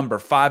around the number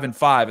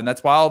 5-5, and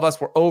that's why all of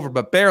us were over,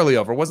 but barely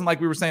over. It wasn't like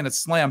we were saying a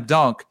slam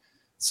dunk.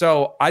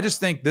 So I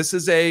just think this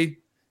is a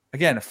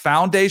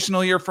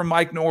foundational year for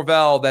Mike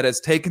Norvell that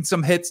has taken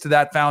some hits to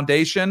that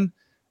foundation.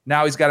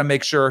 Now he's got to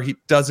make sure he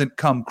doesn't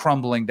come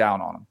crumbling down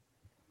on him.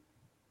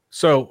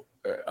 So,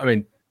 I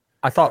mean,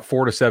 I thought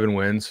 4 to 7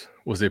 wins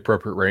was the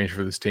appropriate range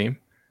for this team.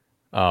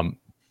 Now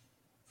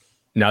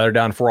they're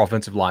down 4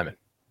 offensive linemen.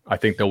 I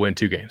think they'll win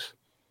 2 games,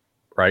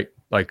 right?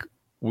 Like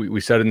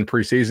we said it in the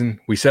preseason.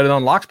 We said it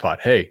on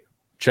Lockspot. Hey,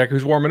 check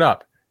who's warming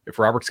up. If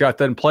Robert Scott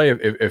doesn't play,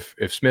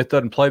 if Smith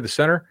doesn't play the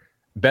center,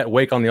 bet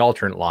Wake on the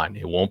alternate line.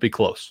 It won't be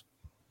close.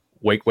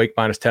 Wake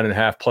minus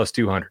 10.5 plus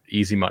 200.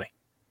 Easy money.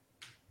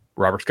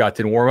 Robert Scott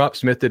didn't warm up.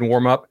 Smith didn't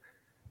warm up.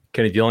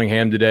 Kenny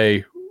Dillingham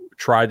today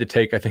tried to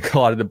take, I think, a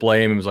lot of the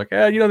blame and was like,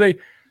 they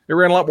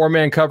ran a lot more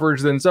man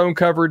coverage than zone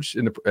coverage.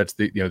 That's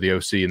the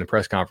OC in the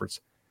press conference.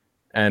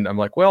 And I'm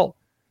like, well,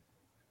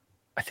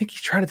 I think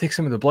he's trying to take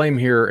some of the blame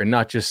here and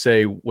not just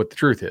say what the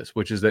truth is,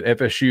 which is that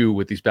FSU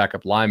with these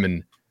backup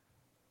linemen,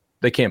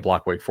 they can't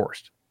block Wake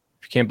Forest.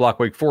 If you can't block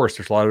Wake Forest,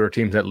 there's a lot of other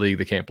teams in that league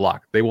that can't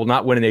block. They will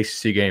not win an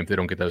ACC game if they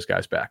don't get those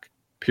guys back,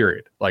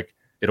 period. Like,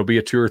 it'll be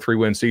a 2 or 3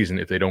 win season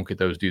if they don't get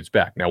those dudes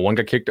back. Now, one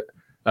got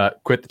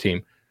quit the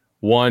team.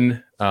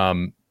 One,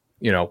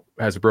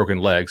 has a broken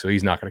leg, so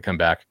he's not going to come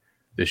back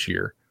this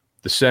year.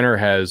 The center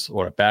has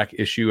a back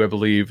issue, I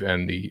believe,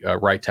 and the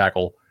right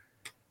tackle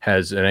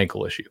has an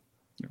ankle issue.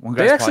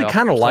 They actually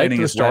kind of like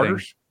the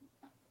starters.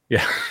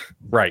 Yeah,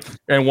 right.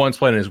 And one's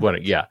playing his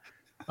wedding. Yeah.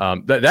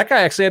 That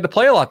guy actually had to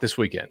play a lot this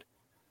weekend.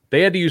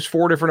 They had to use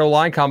 4 different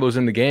O-line combos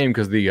in the game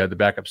because the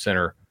backup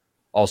center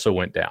also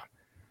went down.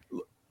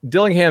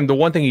 Dillingham, the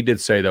one thing he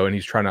did say, though, and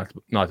he's trying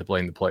not to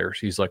blame the players,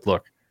 he's like,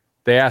 look,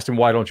 they asked him,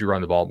 why don't you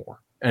run the ball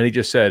more? And he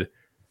just said,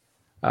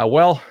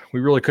 we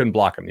really couldn't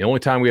block him. The only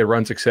time we had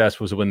run success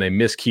was when they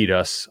miskeyed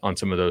us on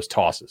some of those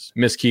tosses.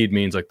 Miskeyed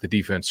means like the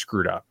defense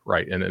screwed up,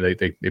 right? And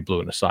they blew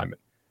an assignment.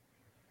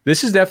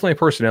 This is definitely a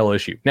personnel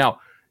issue. Now,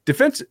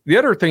 defense, the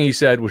other thing he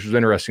said, which was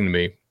interesting to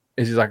me,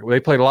 is he's like, they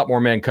played a lot more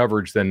man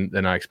coverage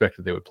than I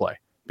expected they would play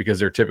because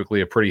they're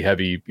typically a pretty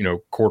heavy,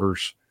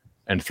 quarters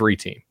and 3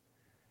 team.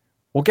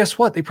 Well, guess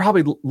what? They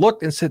probably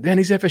looked and said, man,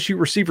 these FSU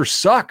receivers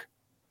suck.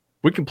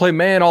 We can play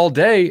man all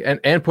day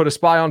and put a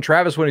spy on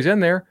Travis when he's in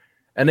there,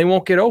 and they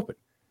won't get open.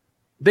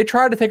 They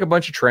tried to take a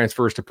bunch of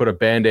transfers to put a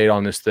Band-Aid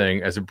on this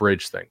thing as a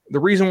bridge thing. The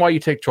reason why you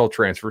take 12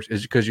 transfers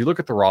is because you look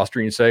at the roster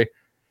and you say,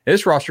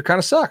 this roster kind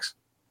of sucks.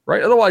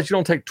 Right? Otherwise, you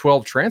don't take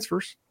 12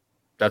 transfers.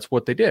 That's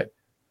what they did.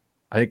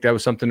 I think that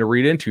was something to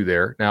read into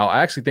there. Now,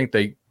 I actually think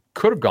they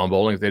could have gone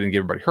bowling if they didn't get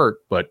everybody hurt,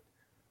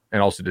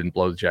 and also didn't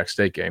blow the Jackson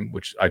State game,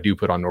 which I do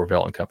put on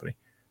Norvell and company.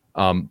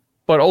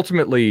 But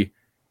ultimately,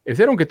 if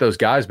they don't get those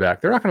guys back,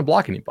 they're not going to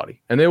block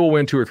anybody, and they will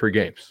win 2 or 3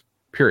 games,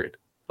 period.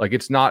 Like,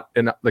 it's not,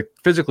 and like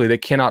physically, they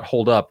cannot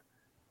hold up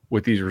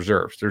with these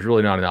reserves. There's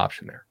really not an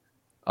option there.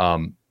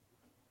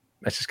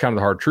 That's just kind of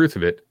the hard truth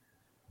of it.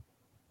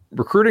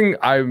 Recruiting,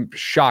 I'm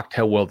shocked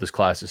how well this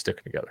class is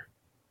sticking together,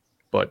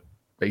 but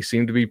they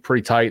seem to be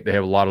pretty tight. They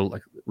have a lot of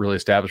really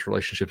established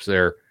relationships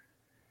there.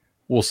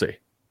 We'll see.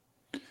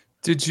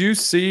 Did you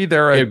see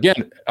their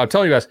again? I'm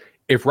telling you guys,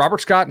 if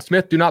Robert Scott and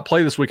Smith do not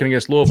play this weekend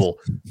against Louisville,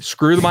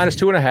 screw the minus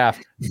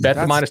 2.5, bet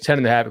the minus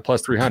 10.5 at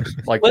plus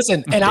 300. Like,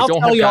 listen, and I'll don't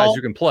tell have y'all, guys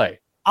who can play.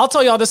 I'll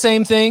tell y'all the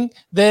same thing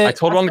that I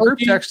told on the group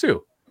text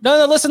too.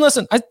 No,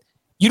 listen.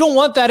 You don't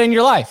want that in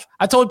your life.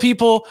 I told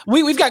people,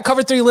 we've got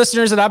Cover 3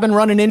 listeners that I've been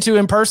running into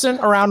in person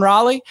around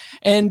Raleigh.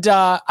 And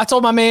I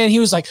told my man, he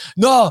was like,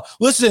 no,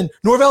 listen,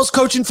 Norvell's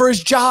coaching for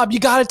his job. You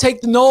got to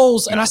take the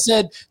Noles. And I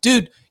said,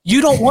 dude,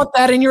 you don't want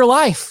that in your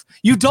life.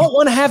 You don't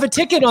want to have a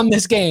ticket on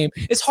this game.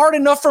 It's hard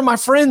enough for my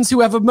friends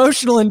who have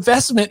emotional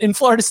investment in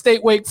Florida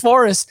State, Wake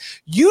Forest.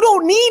 You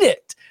don't need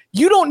it.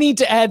 You don't need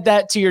to add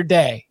that to your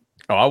day.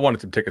 Oh, I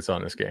wanted some tickets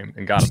on this game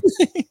and got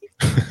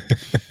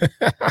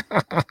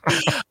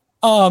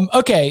them.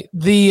 Okay.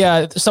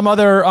 Some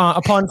other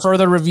upon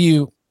further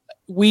review,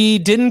 we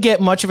didn't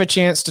get much of a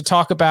chance to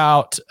talk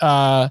about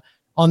on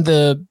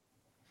the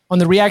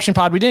reaction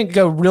pod. We didn't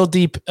go real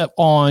deep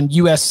on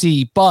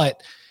USC,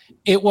 but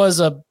it was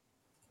a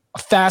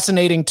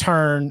fascinating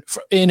turn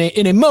in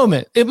a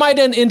moment. It might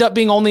end up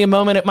being only a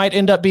moment. It might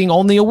end up being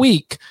only a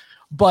week.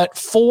 But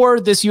for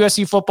this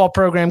USC football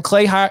program,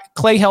 Clay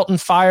Helton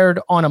fired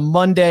on a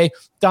Monday.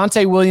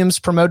 Dante Williams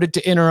promoted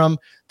to interim.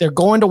 They're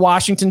going to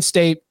Washington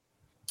State.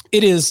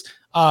 It is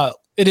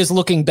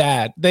looking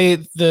bad.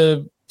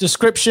 The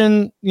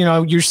description,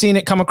 you're seeing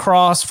it come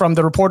across from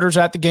the reporters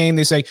at the game.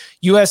 They say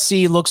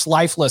USC looks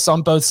lifeless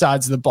on both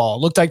sides of the ball.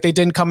 Looked like they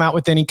didn't come out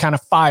with any kind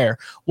of fire.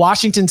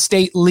 Washington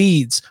State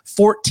leads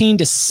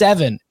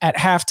 14-7 at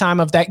halftime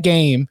of that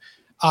game.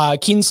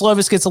 Keaton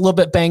Slovis gets a little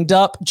bit banged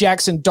up.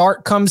 Jackson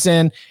Dart comes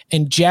in,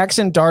 and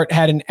Jackson Dart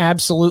had an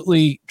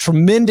absolutely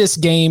tremendous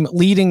game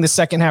leading the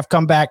second half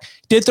comeback.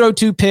 Did throw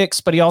 2 picks,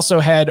 but he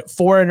also had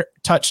 4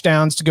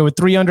 touchdowns to go with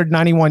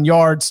 391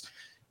 yards.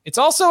 It's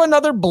also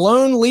another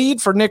blown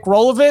lead for Nick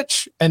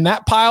Rolovich, and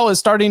that pile is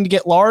starting to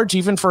get large,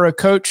 even for a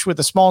coach with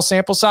a small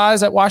sample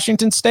size at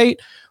Washington State.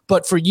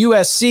 But for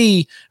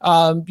USC,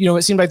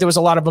 it seemed like there was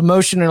a lot of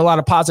emotion and a lot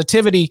of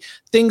positivity.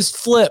 Things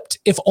flipped,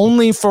 if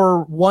only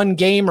for one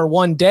game or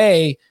one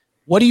day.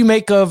 What do you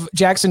make of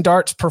Jackson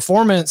Dart's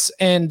performance?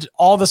 And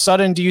all of a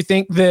sudden, do you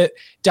think that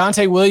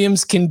Dante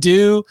Williams can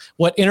do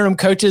what interim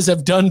coaches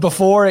have done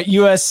before at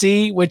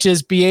USC, which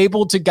is be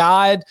able to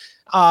guide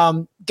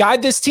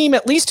this team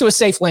at least to a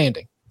safe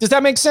landing? Does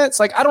that make sense?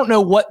 Like, I don't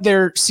know what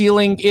their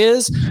ceiling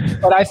is,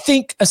 but I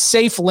think a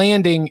safe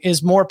landing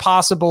is more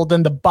possible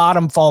than the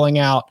bottom falling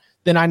out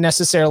than I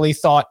necessarily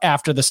thought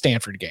after the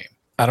Stanford game.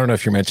 I don't know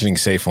if you're mentioning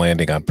safe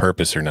landing on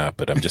purpose or not,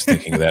 but I'm just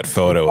thinking of that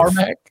photo of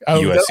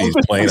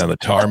USC's plane on the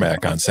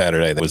tarmac on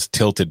Saturday that was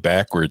tilted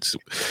backwards.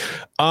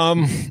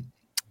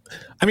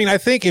 I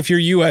think if you're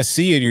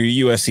USC and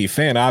you're a USC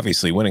fan,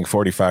 obviously winning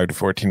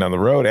 45-14 on the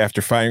road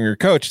after firing your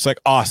coach, it's like,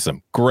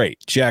 awesome,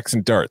 great.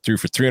 Jackson Dart threw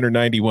for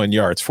 391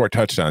 yards, 4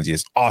 touchdowns. He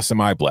has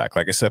awesome eye black.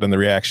 Like I said on the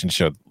reaction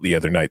show the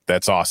other night,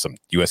 that's awesome.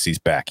 USC's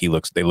back.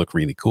 They look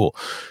really cool.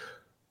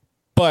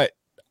 But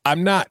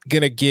I'm not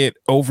going to get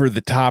over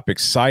the top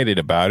excited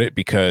about it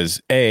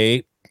because,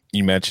 A,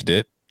 you mentioned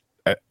it,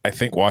 I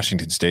think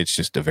Washington State's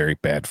just a very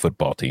bad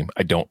football team.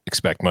 I don't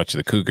expect much of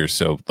the Cougars.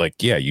 So,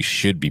 you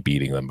should be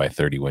beating them by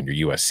 30 when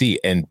you're USC.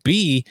 And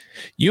B,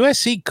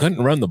 USC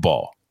couldn't run the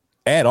ball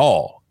at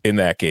all in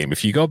that game.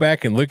 If you go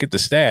back and look at the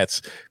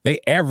stats, they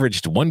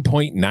averaged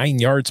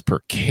 1.9 yards per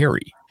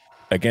carry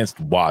against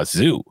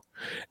Wazoo.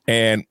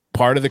 And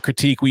part of the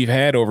critique we've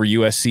had over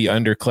USC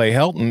under Clay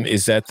Helton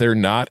is that they're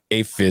not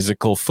a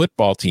physical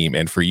football team.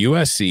 And for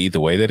USC,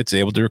 the way that it's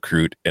able to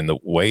recruit and the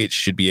way it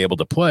should be able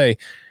to play,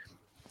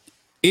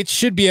 it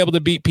should be able to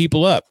beat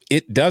people up.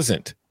 It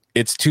doesn't.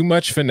 It's too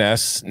much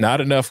finesse,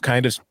 not enough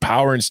kind of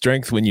power and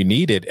strength when you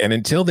need it. And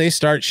until they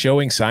start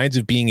showing signs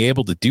of being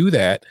able to do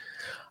that,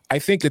 I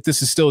think that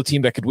this is still a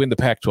team that could win the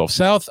Pac-12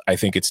 South. I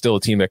think it's still a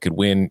team that could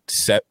win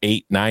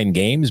 8, 9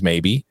 games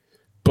maybe,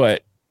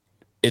 but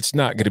it's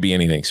not going to be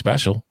anything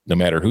special no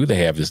matter who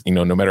they have.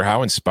 No matter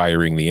how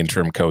inspiring the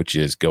interim coach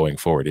is going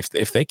forward.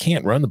 If they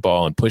can't run the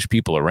ball and push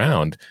people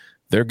around,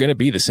 they're going to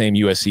be the same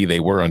USC they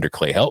were under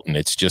Clay Helton.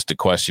 It's just a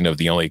question of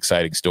the only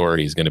exciting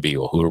story is going to be,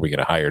 well, who are we going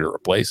to hire to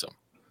replace him?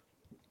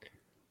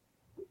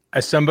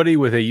 As somebody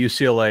with a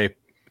UCLA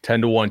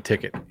 10-1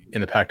 ticket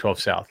in the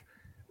Pac-12 South,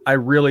 I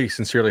really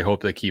sincerely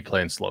hope they keep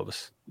playing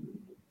Slovis.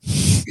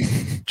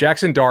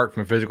 Jackson Dart,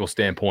 from a physical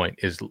standpoint,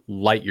 is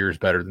light years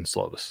better than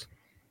Slovis.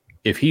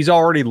 If he's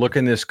already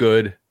looking this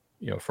good,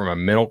 from a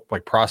mental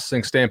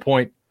processing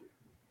standpoint,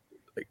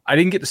 I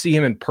didn't get to see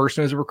him in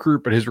person as a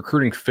recruit, but his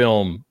recruiting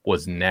film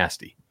was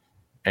nasty.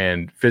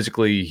 And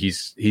physically,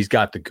 he's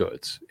got the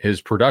goods. His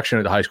production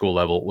at the high school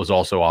level was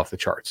also off the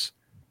charts.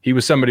 He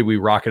was somebody we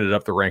rocketed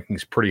up the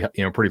rankings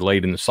pretty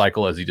late in the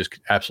cycle as he just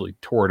absolutely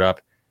tore it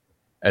up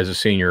as a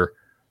senior.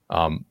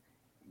 I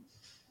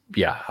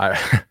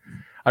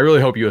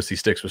really hope USC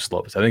sticks with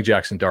Slovis. I think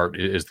Jackson Dart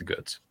is the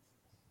goods.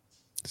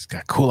 He's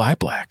got cool eye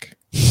black.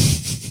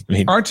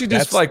 Aren't you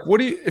just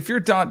if you're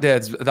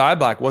the eye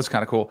black was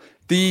kind of cool.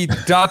 The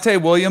Dante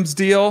Williams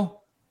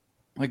deal,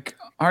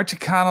 aren't you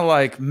kind of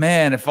like,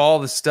 man, if all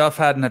this stuff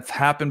hadn't have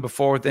happened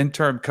before with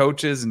interim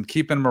coaches and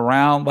keeping them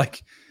around,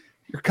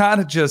 you're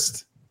kind of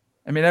just,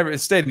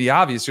 it's stating the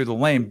obvious, you're the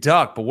lame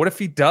duck, but what if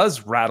he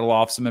does rattle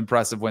off some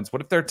impressive wins?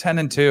 What if they're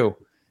 10-2?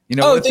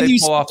 What if they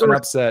pull off an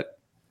upset?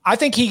 I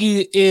think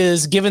he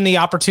is given the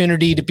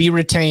opportunity to be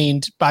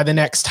retained by the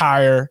next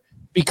hire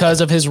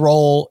because of his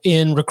role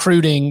in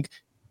recruiting,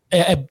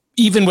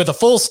 even with a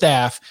full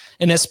staff.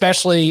 And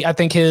especially, I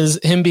think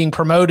him being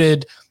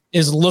promoted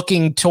is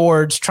looking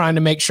towards trying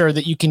to make sure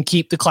that you can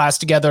keep the class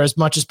together as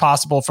much as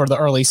possible for the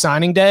early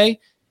signing day.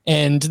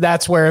 And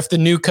that's where if the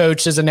new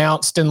coach is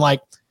announced in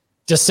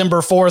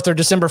December 4th or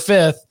December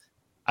 5th,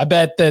 I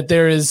bet that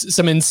there is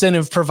some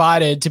incentive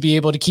provided to be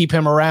able to keep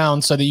him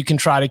around so that you can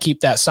try to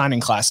keep that signing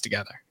class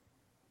together.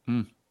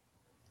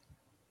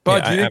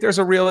 But do you think there's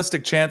a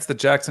realistic chance that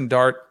Jackson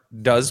Dart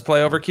does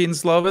play over Keaton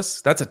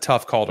Slovis? That's a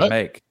tough call to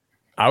make.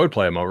 I would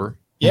play him over.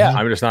 Yeah.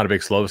 I'm just not a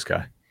big Slovis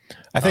guy.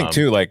 I think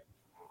too,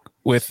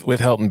 with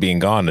Helton being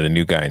gone and a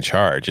new guy in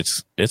charge,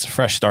 it's a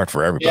fresh start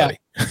for everybody.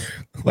 Yeah.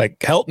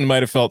 Helton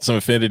might have felt some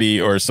affinity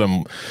or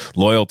some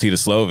loyalty to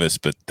Slovis,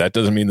 but that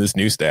doesn't mean this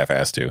new staff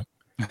has to.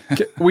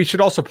 We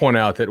should also point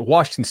out that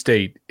Washington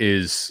State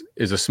is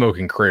a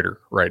smoking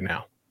crater right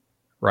now,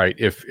 right?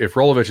 If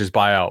Rolovich's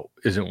buyout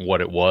isn't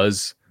what it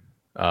was,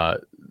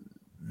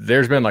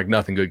 there's been like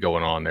nothing good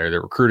going on there. The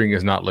recruiting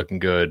is not looking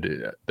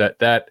good.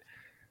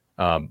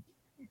 I'm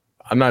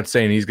not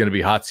saying he's going to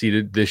be hot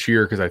seated this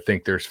year because I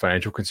think there's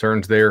financial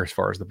concerns there as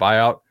far as the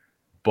buyout,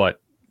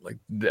 but like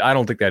I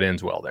don't think that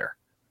ends well there.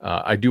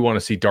 I do want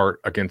to see Dart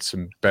against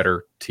some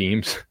better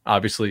teams.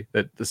 Obviously,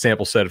 that the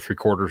sample set of 3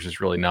 quarters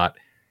is really not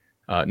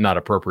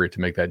appropriate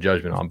to make that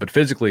judgment on. But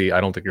physically,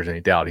 I don't think there's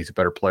any doubt he's a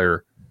better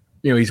player.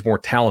 He's a more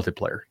talented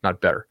player, not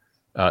better,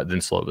 than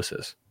Slovis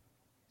is.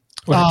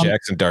 What are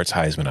Jackson Dart's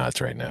Heisman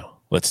odds right now?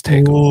 Let's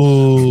take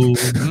them.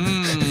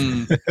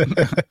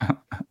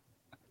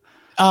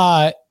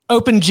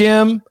 Open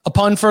Gym,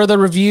 upon further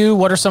review,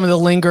 what are some of the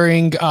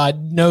lingering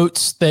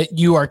notes that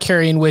you are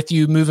carrying with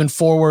you moving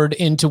forward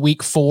into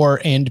week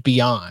 4 and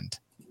beyond?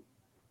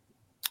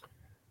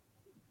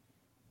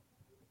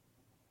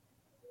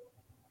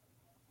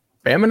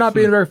 Bama not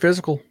being very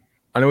physical.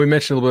 I know we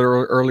mentioned a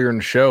little bit earlier in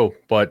the show,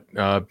 but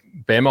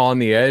Bama on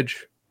the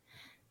edge,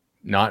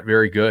 not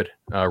very good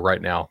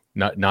right now.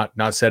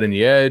 Not setting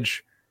the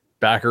edge.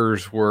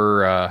 Backers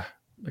were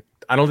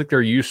I don't think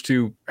they're used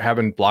to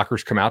having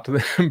blockers come out to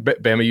them.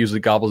 Bama usually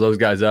gobbles those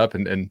guys up,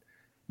 and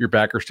your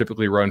backers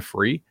typically run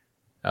free.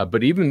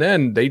 But even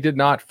then, they did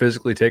not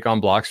physically take on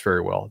blocks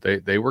very well.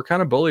 They were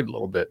kind of bullied a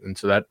little bit, and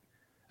so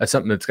that's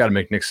something that's got to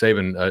make Nick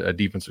Saban, a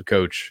defensive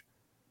coach,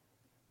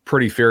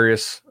 pretty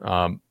furious.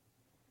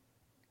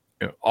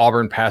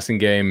 Auburn passing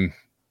game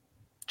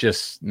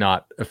just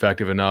not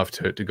effective enough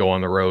to go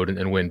on the road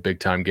and win big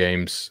time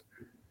games.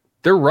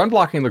 Their run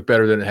blocking looked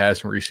better than it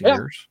has in recent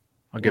years.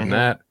 I'll give them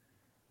that.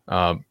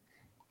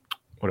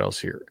 What else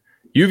here?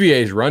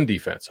 UVA's run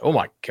defense. Oh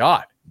my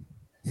God.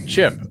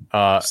 Chip.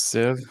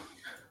 Civ.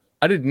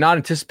 I did not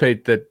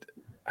anticipate that.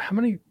 How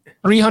many?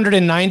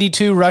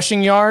 392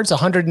 rushing yards,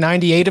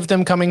 198 of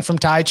them coming from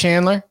Ty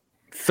Chandler.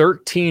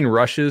 13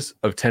 rushes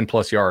of 10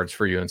 plus yards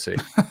for UNC.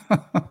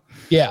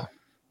 Yeah.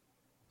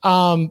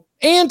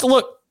 And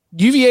look,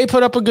 UVA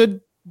put up a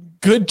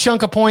good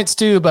chunk of points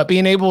too, but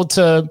being able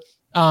to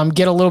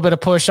get a little bit of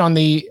push on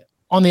the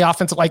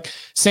offensive, like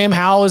Sam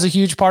Howell is a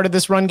huge part of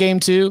this run game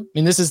too. I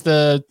mean, this is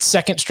the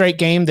second straight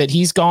game that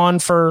he's gone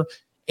for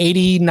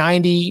 80,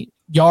 90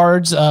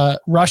 yards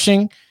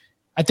rushing.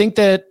 I think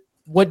that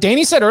what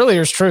Danny said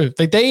earlier is true.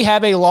 Like they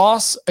have a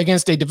loss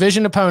against a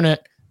division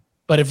opponent,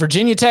 but if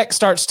Virginia Tech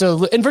starts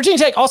to, and Virginia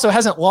Tech also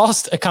hasn't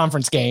lost a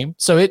conference game,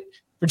 so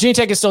Virginia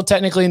Tech is still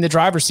technically in the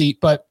driver's seat.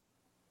 But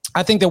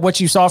I think that what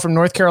you saw from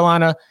North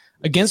Carolina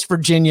against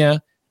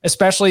Virginia,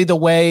 especially the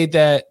way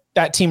that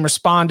team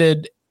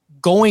responded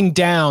going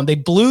down, they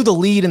blew the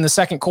lead in the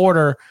second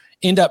quarter,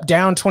 end up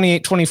down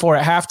 28-24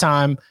 at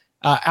halftime,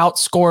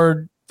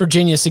 outscored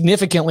Virginia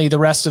significantly the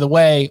rest of the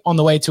way on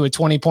the way to a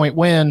 20-point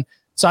win.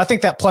 So I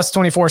think that plus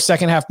 24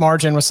 second half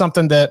margin was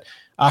something that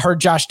I heard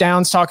Josh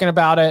Downs talking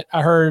about it.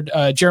 I heard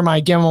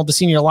Jeremiah Gemmel, the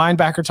senior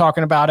linebacker,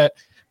 talking about it.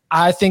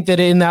 I think that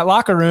in that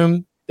locker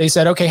room, they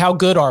said, okay, how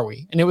good are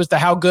we? And it was the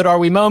how good are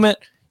we moment.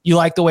 You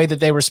like the way that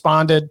they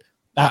responded.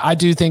 I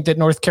do think that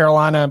North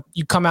Carolina,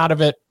 you come out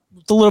of it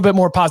with a little bit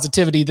more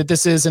positivity that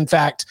this is, in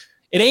fact,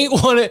 it ain't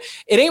one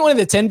of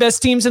the 10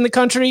 best teams in the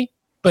country,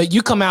 but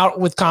you come out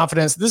with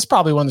confidence. This is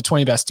probably one of the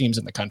 20 best teams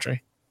in the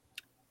country.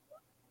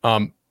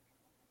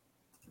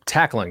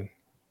 Tackling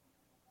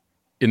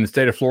in the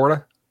state of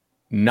Florida,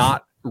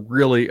 not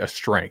really a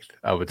strength,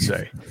 I would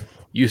say.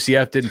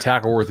 UCF didn't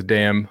tackle worth a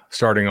damn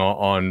starting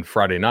on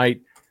Friday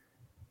night.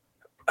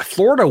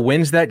 Florida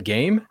wins that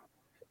game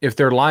if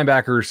their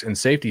linebackers and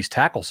safeties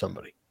tackle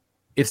somebody.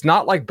 It's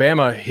not like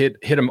Bama hit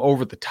them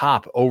over the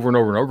top over and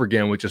over and over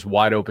again with just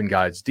wide open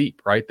guys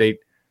deep, right? They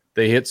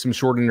hit some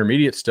short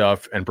intermediate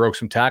stuff and broke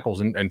some tackles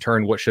and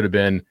turned what should have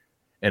been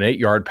an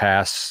 8-yard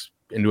pass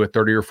into a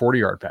 30 or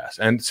 40-yard pass.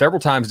 And several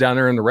times down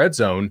there in the red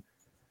zone,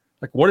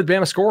 like what did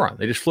Bama score on?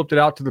 They just flipped it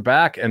out to the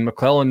back and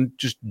McClellan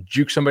just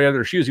juked somebody out of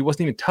their shoes. He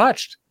wasn't even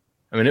touched.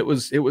 I mean, it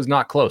was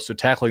not close. So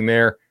tackling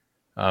there,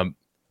 I don't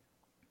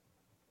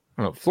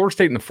know. Florida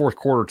State in the fourth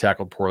quarter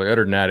tackled poorly.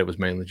 Other than that, it was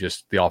mainly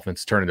just the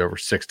offense turning it over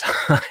 6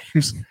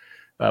 times,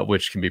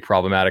 which can be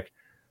problematic.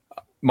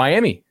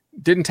 Miami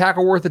didn't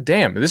tackle worth a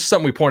damn. This is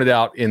something we pointed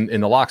out in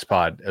the Locks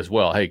pod as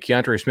well. Hey,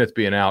 Keontre Smith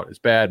being out is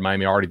bad.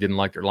 Miami already didn't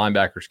like their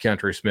linebackers.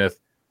 Keontre Smith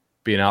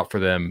being out for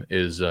them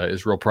is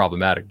real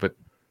problematic. But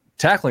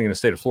tackling in the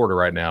state of Florida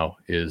right now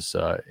is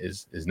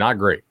not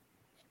great.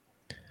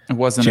 It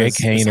wasn't. Jake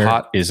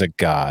Haener is a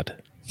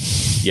god.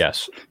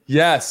 Yes.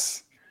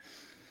 Yes.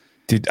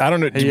 I don't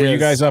know. Were you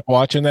guys up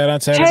watching that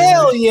on Saturday?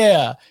 Hell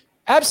yeah.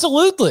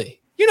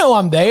 Absolutely. You know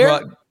I'm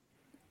there.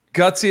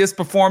 Gutsiest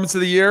performance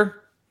of the year?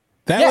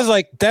 That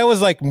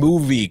was like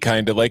movie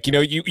kind of like,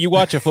 you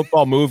watch a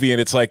football movie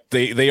and it's like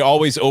they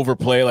always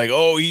overplay like,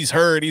 oh, he's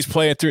hurt, he's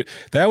playing through.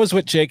 That was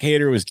what Jake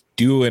Haener was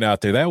doing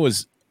out there. That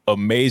was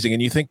amazing.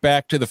 And you think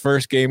back to the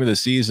first game of the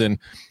season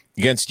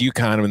against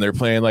UConn when they're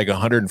playing like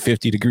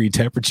 150-degree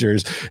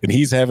temperatures, and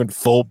he's having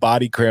full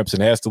body cramps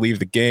and has to leave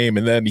the game.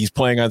 And then he's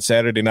playing on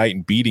Saturday night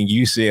and beating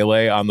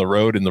UCLA on the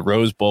road in the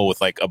Rose Bowl with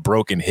like a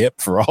broken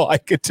hip, for all I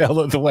could tell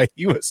of the way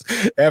he was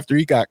after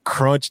he got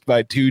crunched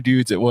by two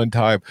dudes at one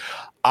time.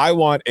 I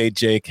want a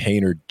Jake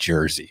Haener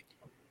jersey.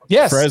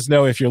 Yes,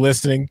 Fresno, if you're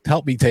listening,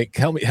 help me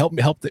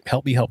help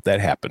that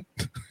happen.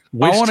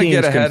 Which wanna teams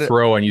get ahead can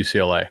throw on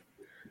UCLA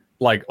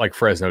like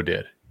Fresno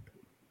did?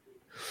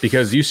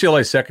 Because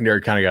UCLA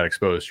secondary kind of got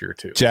exposed here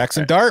too.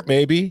 Jackson Dart,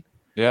 maybe.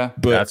 Yeah,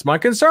 But that's my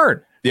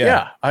concern.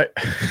 Yeah. I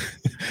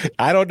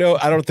don't know.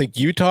 I don't think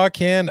Utah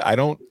can.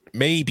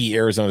 Maybe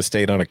Arizona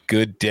State on a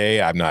good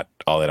day. I'm not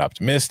all that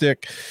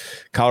optimistic.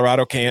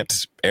 Colorado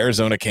can't.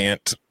 Arizona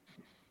can't.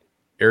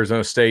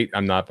 Arizona State,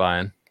 I'm not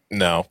buying.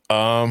 No.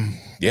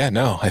 Yeah,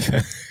 no.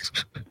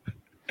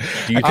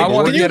 Do you I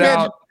want to Can you get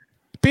imagine- out.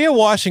 Be a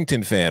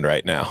Washington fan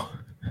right now.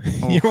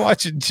 You're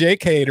watching Jake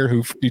Haener,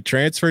 who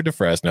transferred to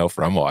Fresno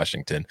from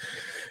Washington.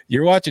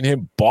 You're watching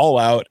him ball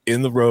out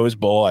in the Rose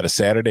Bowl at a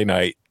Saturday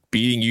night,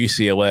 beating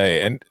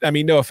UCLA. And I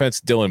mean, no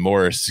offense to Dylan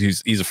Morris,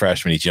 he's a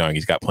freshman, he's young,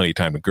 he's got plenty of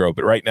time to grow.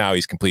 But right now,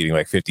 he's completing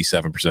like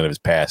 57% of his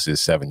passes,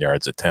 7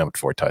 yards attempt,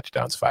 4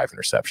 touchdowns, 5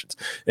 interceptions.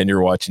 And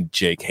you're watching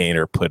Jake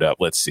Haener put up,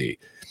 let's see,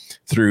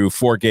 through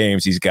 4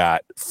 games, he's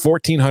got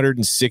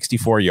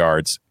 1,464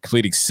 yards,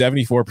 completing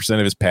 74%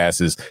 of his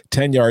passes,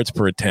 10 yards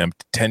per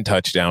attempt, 10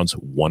 touchdowns,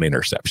 1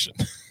 interception.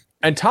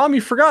 And Tom,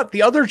 you forgot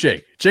the other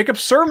Jake, Jacob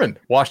Sermon,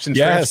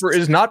 Washington transfer,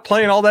 is not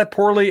playing all that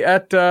poorly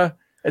at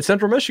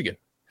Central Michigan.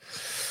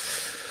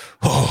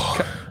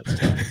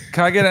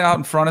 Can I get out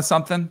in front of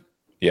something?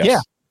 Yes. Yeah.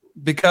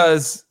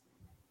 Because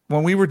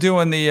when we were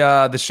doing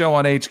the show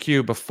on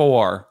HQ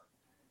before,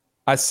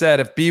 I said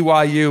if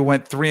BYU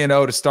went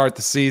 3-0 to start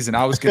the season,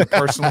 I was going to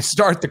personally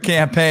start the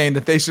campaign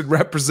that they should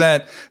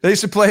represent. They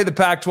should play the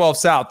Pac-12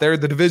 South. They're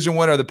the division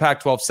winner of the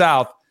Pac-12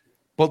 South.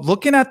 But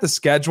looking at the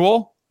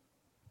schedule,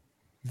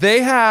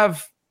 they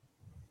have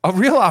a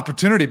real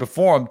opportunity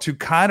before them to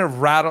kind of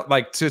rattle,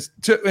 like to.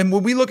 And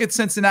when we look at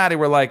Cincinnati,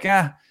 we're like,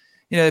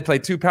 they play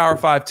 2 Power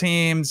 5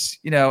 teams.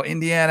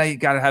 Indiana, you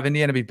got to have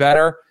Indiana be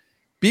better.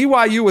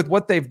 BYU, with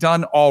what they've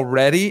done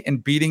already in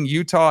beating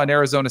Utah and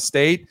Arizona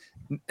State,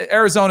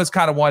 Arizona's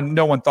kind of one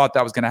no one thought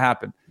that was going to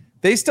happen.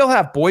 They still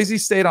have Boise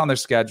State on their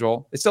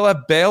schedule. They still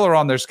have Baylor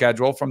on their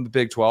schedule from the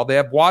Big 12. They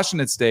have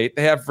Washington State.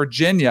 They have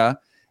Virginia.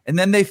 And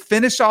then they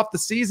finish off the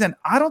season.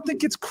 I don't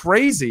think it's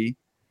crazy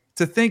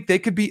to think they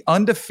could be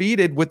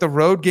undefeated with the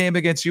road game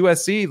against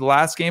USC, the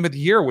last game of the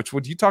year, which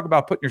would you talk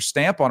about putting your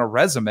stamp on a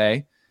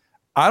resume.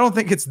 I don't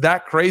think it's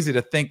that crazy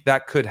to think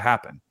that could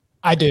happen.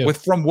 I do.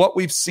 From what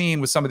we've seen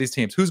with some of these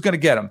teams. Who's going to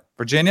get them?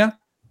 Virginia?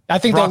 I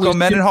think Bronco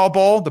Mendenhall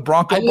Bowl, the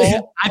Bronco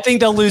Bowl. I think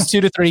they'll lose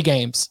 2 to 3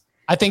 games.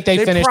 I think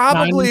they finish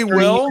probably 9-3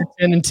 will. or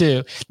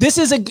 10-2. This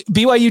is a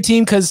BYU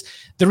team because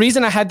the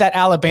reason I had that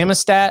Alabama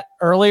stat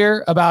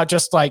earlier about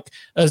just like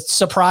a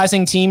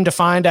surprising team to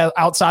find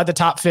outside the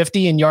top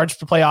 50 in yards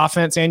per play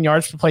offense and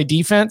yards per play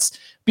defense,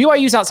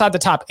 BYU's outside the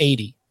top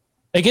 80.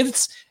 Like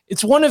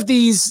it's one of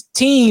these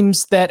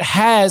teams that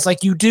has,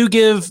 like, you do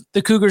give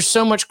the Cougars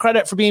so much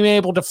credit for being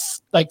able to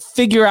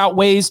figure out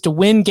ways to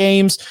win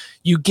games.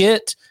 You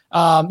get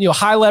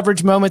high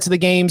leverage moments of the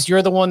games.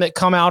 You're the one that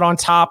come out on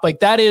top.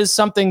 Like, that is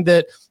something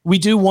that we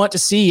do want to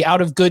see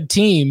out of good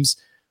teams,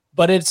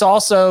 but it's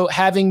also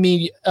having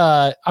me,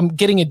 I'm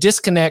getting a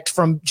disconnect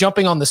from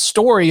jumping on the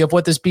story of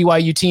what this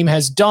BYU team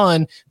has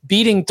done,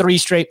 beating 3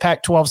 straight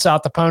Pac-12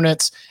 South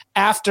opponents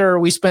after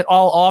we spent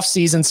all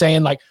offseason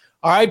saying like,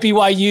 all right,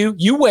 BYU,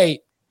 you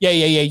wait. Yeah.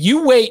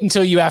 You wait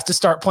until you have to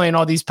start playing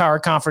all these power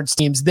conference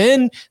teams.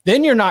 Then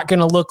you're not going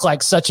to look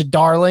like such a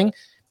darling.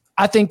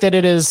 I think that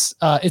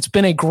it's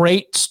been a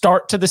great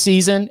start to the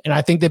season, and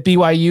I think that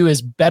BYU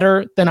is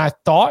better than I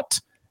thought,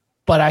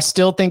 but I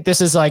still think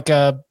this is like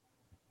a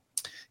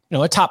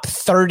top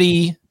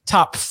 30,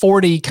 top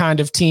 40 kind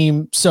of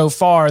team so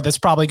far that's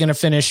probably going to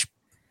finish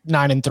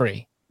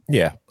 9-3.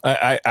 Yeah,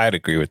 I'd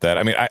agree with that.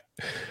 I mean,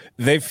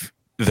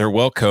 they're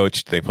well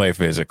coached, they play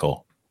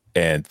physical,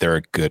 and they're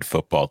a good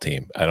football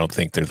team. I don't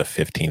think they're the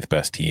 15th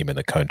best team in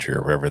the country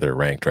or wherever they're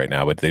ranked right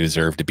now, but they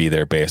deserve to be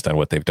there based on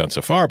what they've done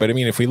so far. But I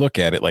mean, if we look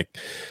at it, like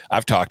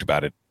I've talked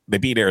about it, they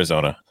beat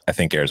Arizona. I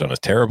think Arizona's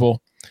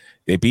terrible.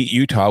 They beat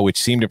Utah,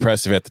 which seemed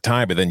impressive at the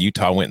time, but then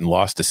Utah went and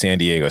lost to San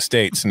Diego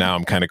State. So now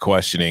I'm kind of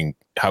questioning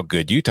how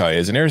good Utah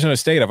is. And Arizona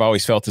State, I've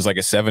always felt is like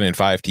a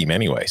 7-5 team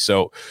anyway.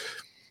 So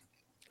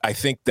I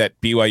think that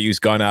BYU's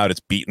gone out. It's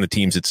beaten the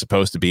teams it's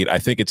supposed to beat. I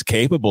think it's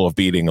capable of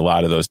beating a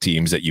lot of those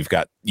teams that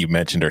you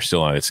mentioned are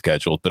still on its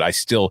schedule. But I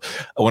still,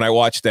 when I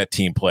watch that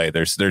team play,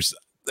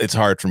 it's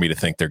hard for me to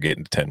think they're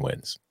getting to 10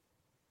 wins.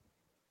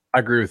 I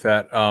agree with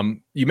that.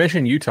 You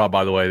mentioned Utah,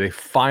 by the way. They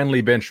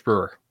finally benched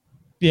Brewer.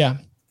 Yeah.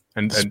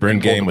 And spring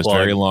game was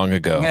very long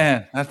ago.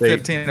 Man, that's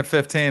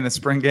 15-15, the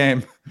spring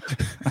game.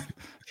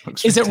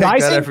 Is it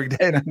Rising? Every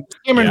day.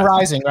 Cameron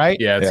Rising, right?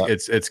 Yeah,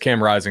 it's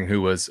Cam Rising,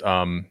 who was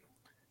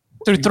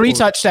threw 3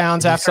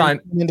 touchdowns after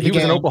he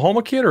was an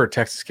Oklahoma kid or a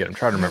Texas kid. I'm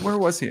trying to remember. Where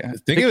was he at? I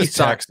think it was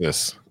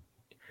Texas.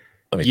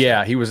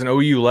 Yeah, he was an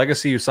OU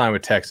legacy who signed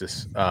with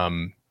Texas.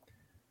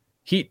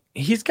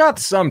 He's got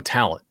some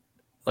talent.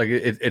 Like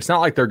it's not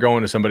like they're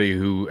going to somebody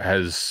who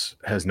has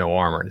no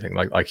arm or anything.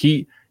 Like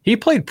he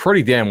played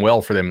pretty damn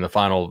well for them in the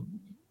final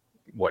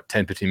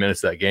 10-15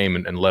 minutes of that game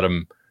and led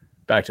them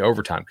back to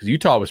overtime because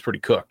Utah was pretty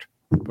cooked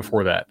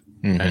before that.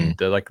 And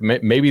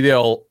maybe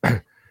they'll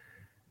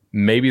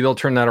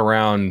turn that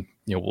around.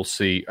 We'll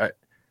see.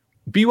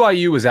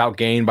 BYU was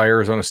outgained by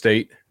Arizona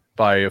State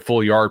by a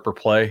full yard per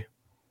play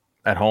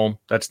at home.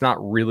 That's not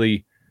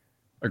really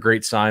a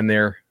great sign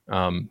there.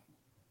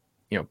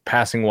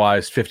 Passing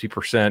wise,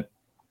 50%.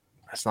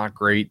 That's not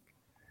great.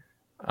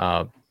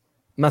 I'm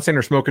not saying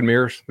they're smoke and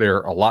mirrors.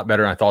 They're a lot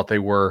better than I thought they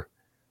were.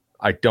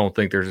 I don't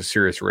think there's a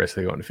serious risk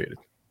they go undefeated.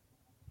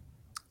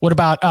 What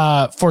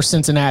about for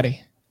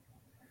Cincinnati?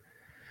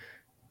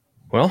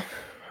 Well,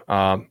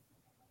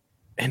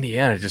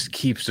 Indiana just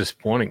keeps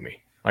disappointing me.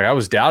 Like I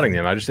was doubting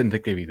them. I just didn't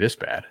think they'd be this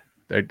bad.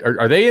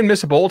 Are they in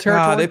miss a bowl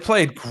territory? They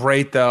played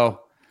great though.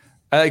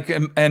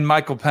 And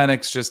Michael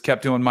Penix just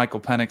kept doing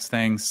Michael Penix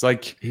things.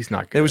 Like he's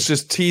not good. It was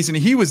just teasing.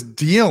 He was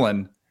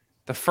dealing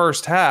the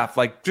first half,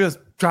 like just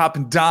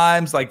dropping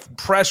dimes, like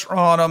pressure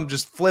on him,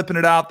 just flipping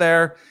it out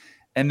there.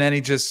 And then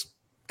he just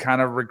kind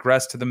of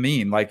regressed to the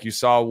mean. Like you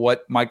saw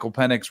what Michael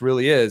Penix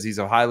really is. He's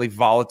a highly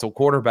volatile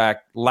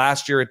quarterback.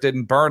 Last year it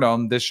didn't burn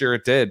him. This year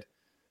it did.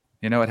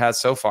 It has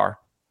so far.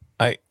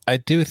 I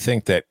do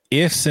think that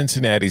if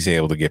Cincinnati's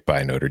able to get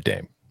by Notre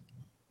Dame,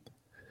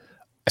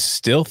 I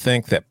still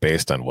think that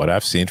based on what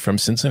I've seen from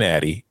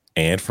Cincinnati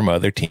and from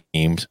other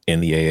teams in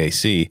the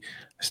AAC,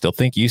 I still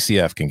think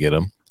UCF can get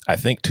them. I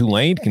think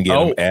Tulane can get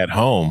them at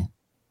home.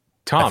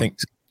 Tom,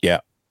 yeah.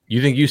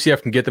 You think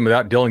UCF can get them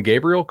without Dylan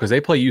Gabriel? Because they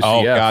play UCF.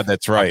 Oh, God,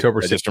 that's right. October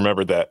 6th. I just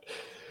remembered that.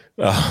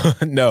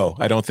 No,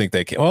 I don't think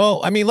they can.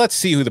 Well, I mean, let's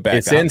see who the backup.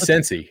 It's in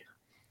Cincy.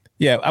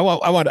 Yeah,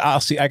 I'll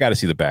see. I got to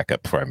see the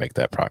backup before I make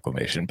that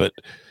proclamation. But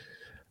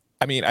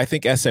I mean, I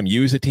think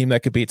SMU is a team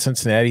that could beat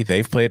Cincinnati.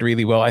 They've played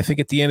really well. I think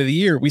at the end of the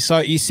year, we saw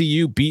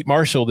ECU beat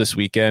Marshall this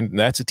weekend, and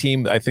that's a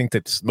team I think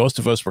that most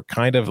of us were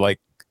kind of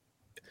like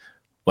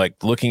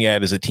looking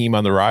at as a team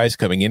on the rise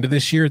coming into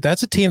this year.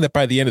 That's a team that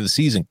by the end of the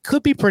season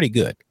could be pretty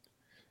good.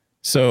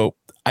 So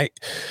I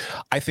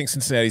think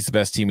Cincinnati's the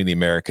best team in the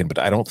American, but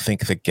I don't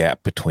think the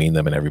gap between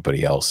them and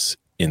everybody else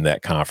in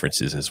that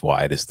conference is as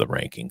wide as the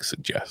rankings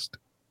suggest.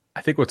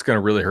 I think what's going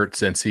to really hurt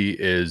Cincy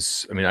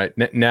is,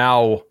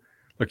 now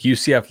look,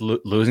 UCF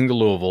losing to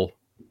Louisville.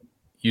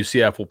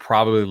 UCF will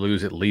probably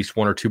lose at least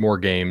one or two more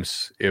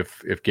games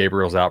if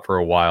Gabriel's out for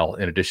a while,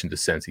 in addition to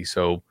Cincy.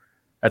 So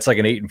that's like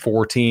an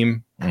 8-4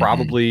 team.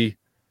 Probably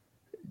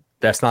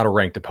that's not a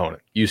ranked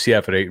opponent.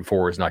 UCF at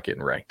 8-4 is not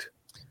getting ranked.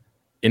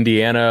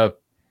 Indiana,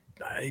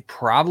 they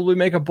probably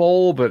make a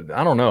bowl, but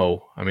I don't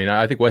know.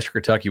 I think Western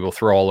Kentucky will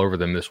throw all over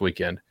them this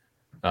weekend,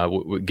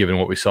 given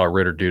what we saw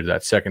Ritter do to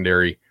that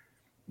secondary.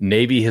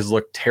 Navy has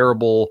looked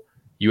terrible.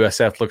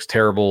 USF looks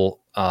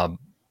terrible. The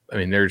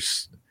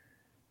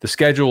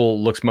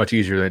schedule looks much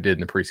easier than it did in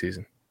the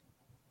preseason.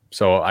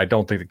 So I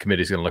don't think the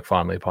committee is going to look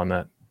fondly upon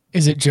that.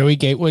 Is it Joey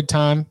Gatewood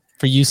time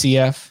for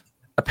UCF?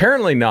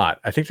 Apparently not.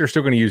 I think they're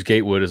still going to use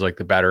Gatewood as like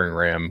the battering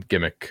ram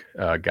gimmick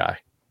guy.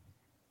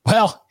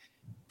 Well,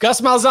 Gus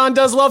Malzahn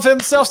does love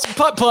himself some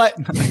putt-putt.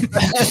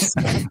 That's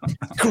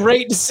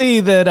great to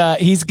see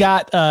that he's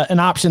got an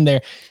option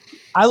there.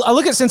 I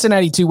look at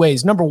Cincinnati two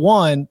ways. Number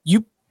one,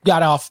 you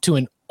got off to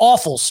an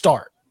awful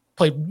start,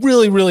 played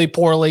really, really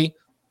poorly,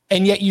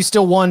 and yet you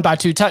still won by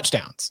 2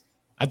 touchdowns.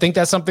 I think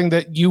that's something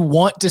that you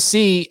want to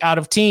see out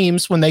of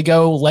teams when they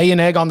go lay an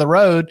egg on the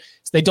road.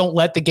 So they don't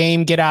let the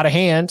game get out of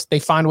hand. They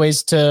find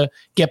ways to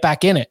get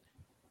back in it.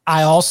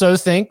 I also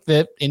think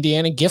that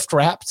Indiana gift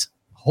wrapped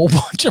a whole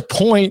bunch of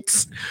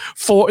points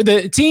for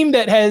the team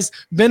that has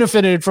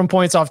benefited from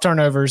points off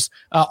turnovers,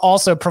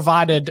 also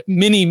provided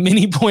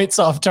many points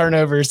off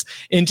turnovers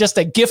in just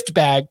a gift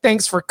bag.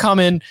 Thanks for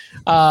coming.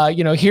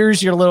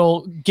 Here's your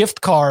little gift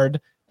card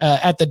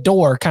at the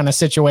door kind of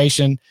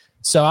situation.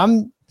 So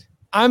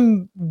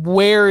I'm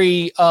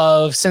wary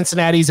of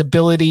Cincinnati's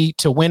ability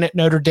to win at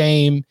Notre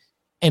Dame.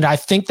 And I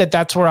think that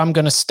that's where I'm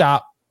going to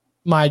stop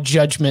my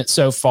judgment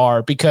so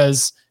far,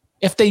 because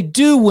if they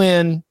do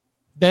win,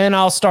 then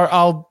I'll sort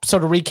of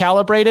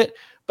recalibrate it.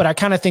 But I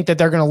kind of think that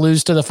they're going to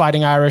lose to the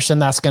Fighting Irish,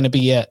 and that's going to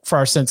be it for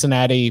our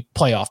Cincinnati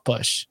playoff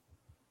push.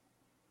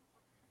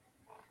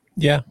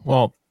 Yeah,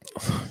 well,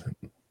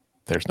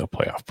 there's no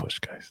playoff push,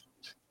 guys.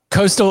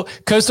 Coastal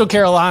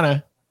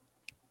Carolina,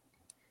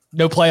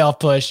 no playoff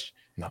push.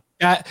 No.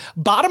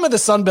 Bottom of the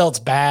Sun Belt's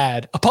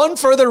bad. Upon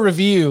further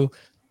review,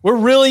 we're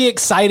really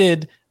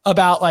excited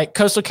about like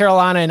Coastal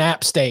Carolina and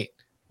App State.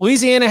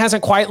 Louisiana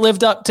hasn't quite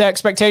lived up to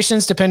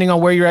expectations, depending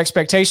on where your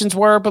expectations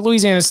were, but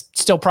Louisiana is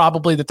still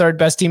probably the 3rd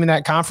best team in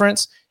that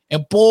conference.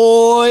 And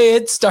boy,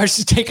 it starts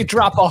to take a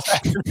drop off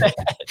after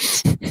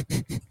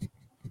that.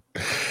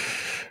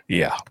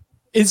 Yeah.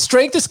 Its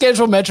strength of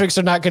schedule metrics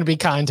are not going to be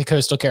kind to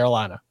Coastal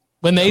Carolina.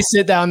 When they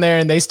sit down there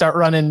and they start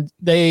running,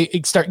 they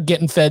start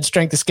getting fed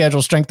strength of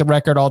schedule, strength of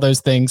record, all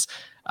those things.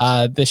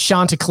 The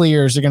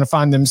Chanticleers are going to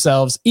find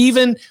themselves,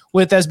 even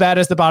with as bad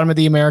as the bottom of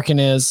the American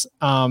is,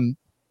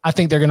 I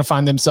think they're going to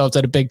find themselves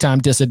at a big-time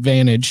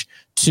disadvantage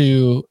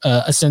to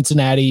a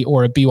Cincinnati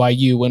or a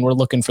BYU when we're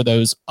looking for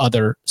those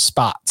other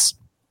spots.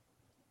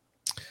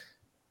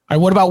 All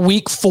right, what about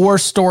week 4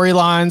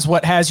 storylines?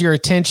 What has your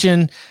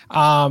attention?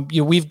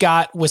 We've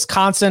got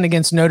Wisconsin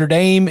against Notre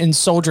Dame in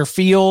Soldier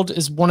Field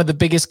is one of the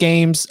biggest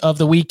games of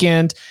the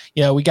weekend.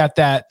 We got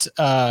that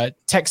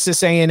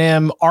Texas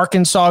A&M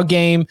Arkansas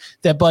game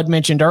that Bud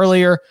mentioned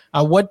earlier.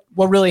 What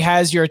really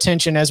has your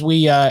attention as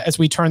we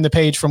turn the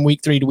page from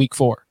week 3 to week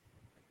 4?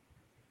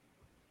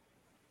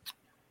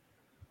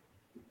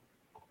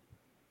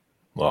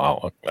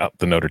 Well,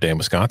 the Notre Dame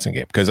Wisconsin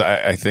game, because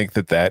I think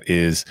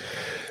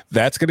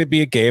that's going to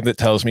be a game that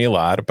tells me a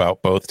lot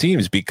about both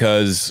teams,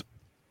 because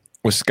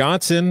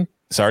Wisconsin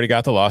has already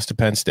got the loss to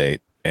Penn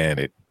State, and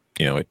it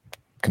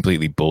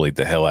completely bullied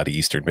the hell out of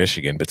Eastern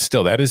Michigan. But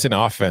still, that is an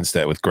offense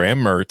that with Graham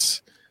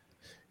Mertz,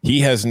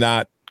 he has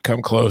not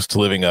come close to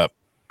living up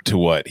to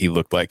what he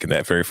looked like in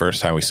that very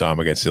first time we saw him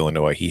against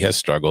Illinois. He has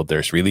struggled.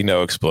 There's really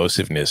no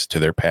explosiveness to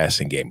their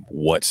passing game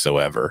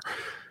whatsoever.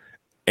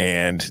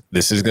 And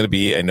this is going to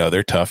be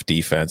another tough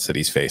defense that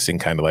he's facing,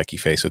 kind of like he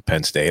faced with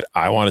Penn State.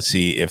 I want to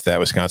see if that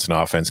Wisconsin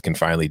offense can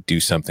finally do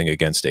something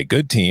against a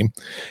good team.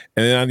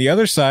 And then on the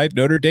other side,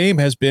 Notre Dame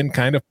has been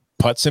kind of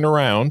putzing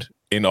around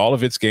in all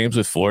of its games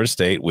with Florida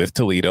State, with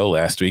Toledo,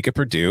 last week at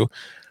Purdue.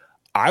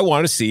 I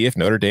want to see if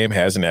Notre Dame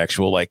has an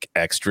actual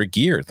extra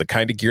gear, the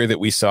kind of gear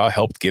that we saw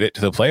helped get it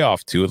to the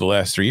playoff 2 of the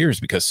last 3 years,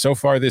 because so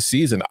far this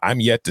season,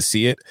 I'm yet to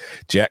see it.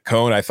 Jack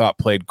Cohn, I thought,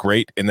 played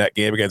great in that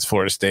game against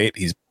Florida State.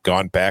 He's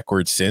gone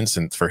backwards since.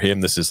 And for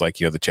him, this is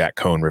the Jack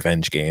Cohn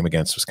revenge game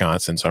against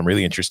Wisconsin. So I'm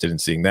really interested in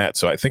seeing that.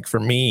 So I think for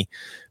me,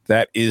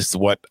 that is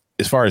what,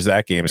 as far as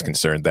that game is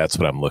concerned, that's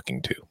what I'm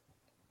looking to.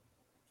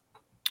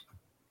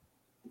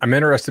 I'm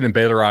interested in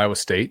Baylor, Iowa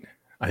State.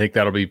 I think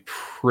that'll be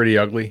pretty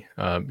ugly.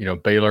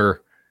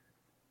 Baylor,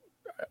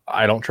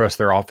 I don't trust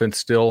their offense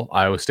still.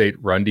 Iowa State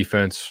run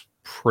defense,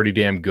 pretty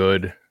damn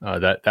good.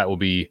 That'll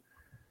be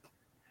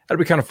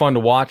kind of fun to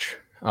watch.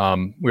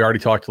 We already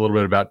talked a little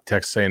bit about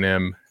Texas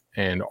A&M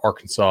and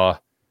Arkansas.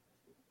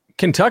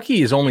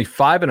 Kentucky is only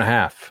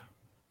 5.5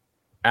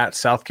 at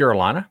South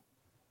Carolina.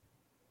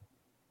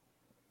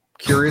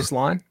 Curious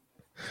line.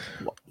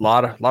 A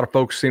lot of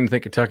folks seem to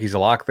think Kentucky's a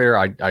lock there.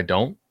 I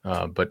don't.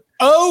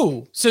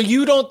 So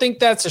you don't think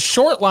that's a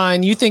short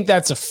line? You think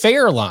that's a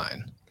fair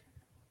line?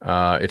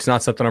 It's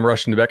not something I'm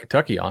rushing to bet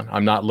Kentucky on.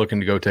 I'm not looking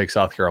to go take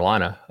South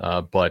Carolina,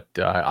 but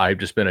I've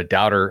just been a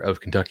doubter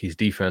of Kentucky's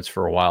defense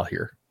for a while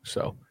here.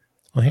 So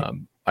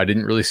I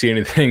didn't really see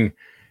anything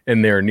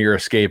in their near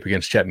escape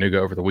against Chattanooga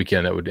over the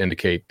weekend that would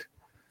indicate.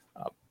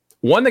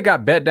 One that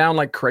got bet down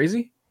like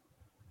crazy.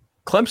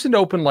 Clemson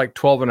opened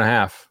 12.5.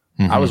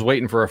 Mm-hmm. I was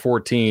waiting for a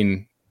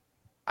 14.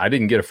 I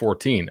didn't get a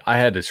 14. I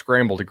had to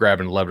scramble to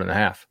grab an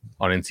 11.5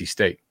 on NC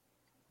State.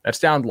 That's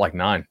down to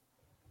 9.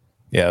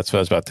 Yeah, that's what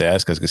I was about to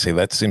ask. I was going to say,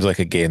 that seems like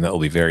a game that will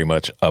be very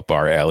much up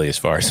our alley as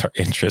far as our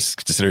interests,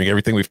 considering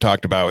everything we've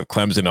talked about with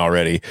Clemson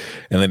already,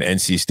 and then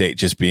NC State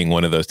just being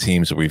one of those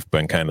teams that we've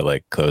been kind of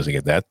closing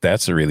it.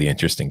 That's a really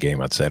interesting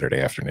game on Saturday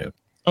afternoon.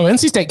 Oh,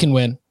 NC State can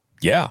win.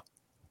 Yeah.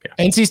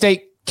 NC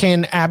State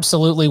can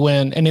absolutely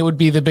win, and it would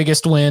be the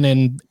biggest win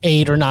in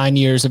 8 or 9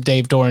 years of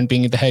Dave Doeren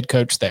being the head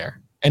coach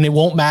there. And it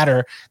won't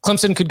matter.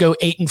 Clemson could go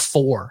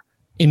 8-4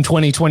 in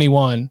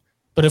 2021.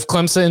 But if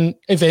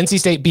NC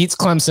State beats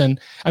Clemson,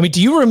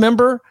 do you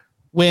remember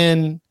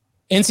when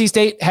NC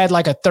State had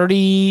a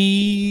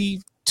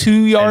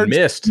 32-yard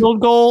field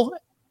goal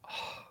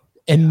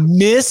and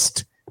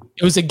missed?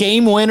 It was a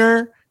game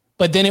winner,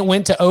 but then it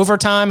went to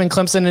overtime and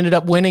Clemson ended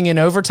up winning in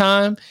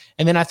overtime.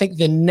 And then I think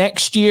the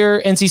next year,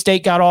 NC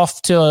State got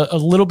off to a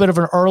little bit of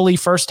an early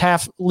first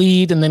half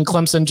lead, and then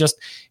Clemson just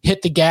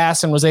hit the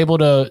gas and was able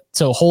to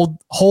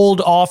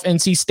hold off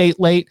NC State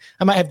late.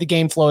 I might have the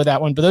game flow of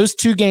that one, but those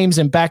 2 games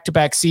in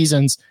back-to-back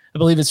seasons, I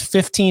believe it's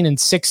 15 and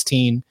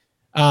 16.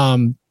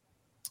 That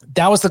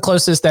was the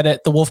closest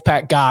that the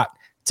Wolfpack got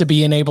to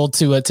being able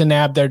to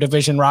nab their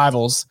division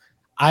rivals.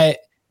 I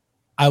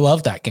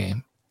love that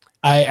game.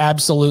 I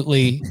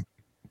absolutely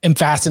am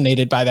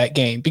fascinated by that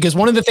game, because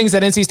one of the things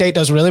that NC State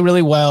does really,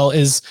 really well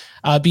is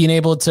being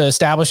able to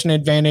establish an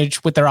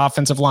advantage with their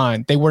offensive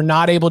line. They were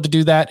not able to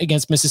do that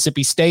against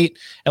Mississippi State,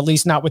 at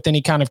least not with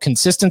any kind of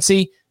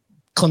consistency.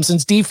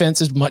 Clemson's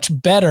defense is much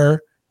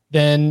better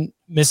than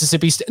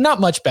Mississippi State. Not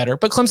much better,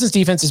 but Clemson's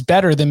defense is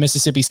better than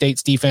Mississippi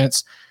State's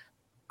defense.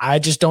 I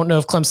just don't know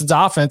if Clemson's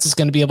offense is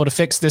going to be able to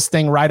fix this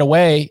thing right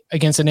away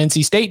against an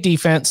NC State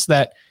defense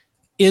that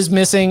is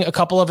missing a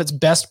couple of its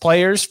best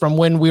players from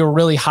when we were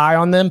really high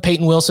on them,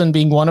 Peyton Wilson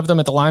being one of them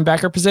at the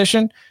linebacker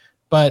position.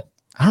 But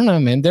I don't know,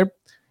 man.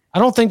 I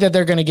don't think that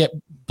they're going to get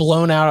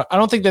blown out. I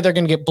don't think that they're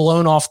going to get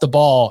blown off the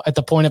ball at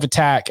the point of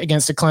attack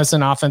against a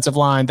Clemson offensive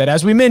line that,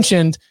 as we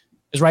mentioned,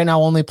 is right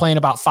now only playing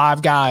about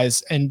 5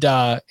 guys and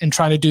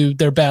trying to do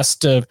their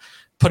best to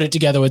put it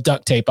together with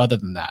duct tape other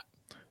than that.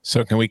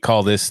 So can we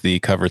call this the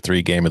cover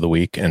 3 game of the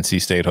week,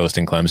 NC State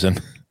hosting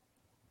Clemson?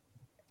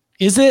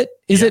 Is it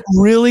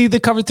really the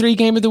cover 3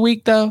 game of the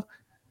week though?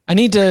 I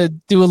need to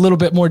do a little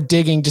bit more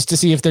digging just to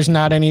see if there's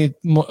not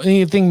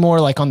anything more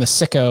like on the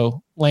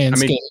sicko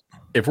landscape. I mean,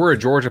 if we're a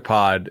Georgia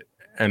pod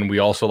and we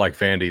also like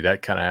Vandy,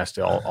 that kind of has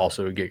to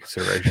also get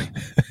consideration.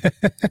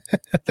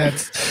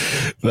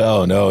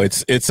 No,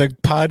 it's a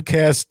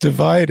podcast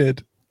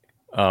divided.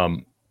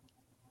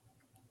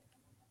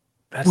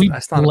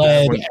 That's not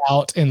bled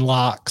out in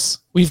locks.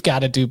 We've got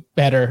to do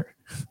better.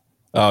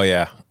 Oh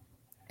yeah.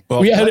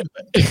 Well,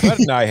 Bud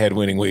and I had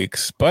winning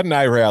weeks. Bud and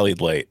I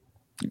rallied late.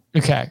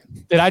 Okay.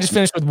 Did I just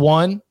finish with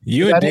one?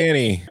 You and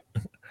Danny.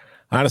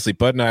 Honestly,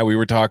 Bud and I, we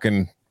were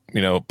talking,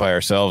 by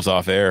ourselves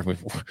off air. We're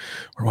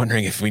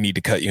wondering if we need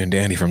to cut you and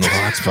Danny from the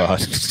hotspot.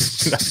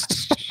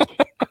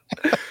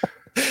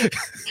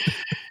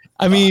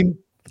 I mean,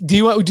 do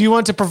you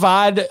want to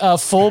provide a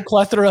full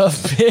plethora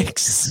of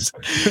picks?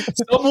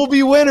 Some will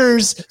be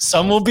winners,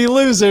 some will be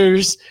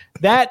losers.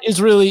 That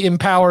is really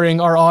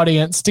empowering our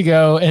audience to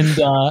go and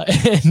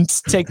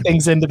take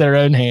things into their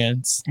own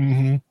hands.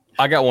 Mm-hmm.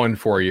 I got one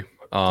for you.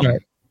 A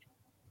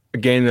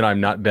game that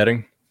I'm not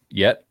betting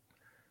yet.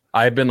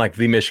 I've been like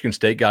the Michigan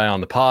State guy on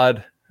the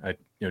pod. I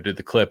did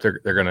the clip. They're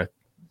going to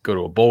go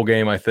to a bowl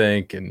game, I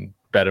think, and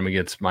bet them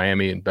against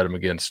Miami and bet them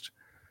against,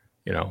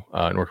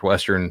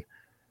 Northwestern.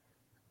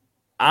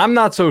 I'm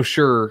not so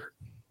sure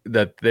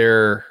that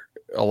they're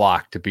a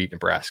lock to beat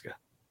Nebraska.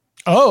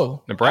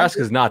 Oh,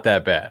 Nebraska's not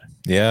that bad.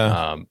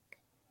 Yeah.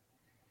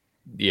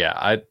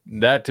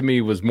 That to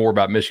me was more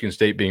about Michigan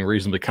State being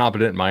reasonably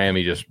competent and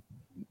Miami just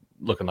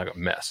looking like a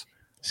mess.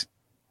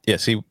 Yeah,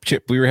 see,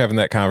 Chip, we were having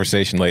that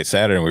conversation late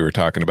Saturday, and we were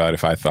talking about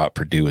if I thought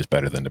Purdue was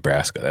better than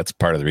Nebraska. That's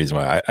part of the reason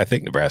why I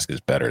think Nebraska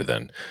is better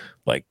than,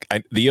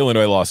 the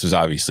Illinois loss was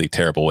obviously a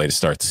terrible way to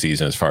start the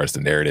season as far as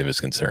the narrative is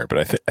concerned, but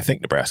I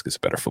think Nebraska is a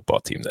better football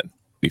team than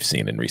we've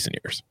seen in recent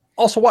years.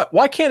 Also,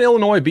 why can't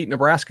Illinois beat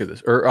Nebraska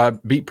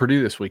beat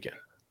Purdue this weekend?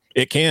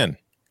 It can.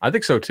 I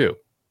think so too.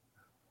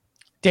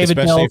 David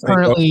Bell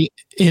currently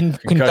in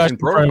concussion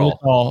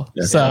protocol.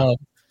 Yeah. So,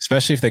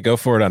 especially if they go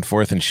for it on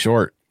 4th and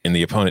short in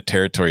the opponent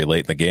territory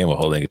late in the game while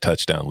holding a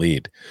touchdown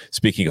lead.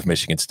 Speaking of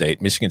Michigan State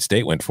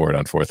went for it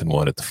on 4th and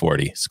 1 at the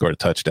 40, scored a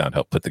touchdown,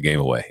 helped put the game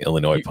away.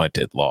 Illinois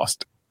punted,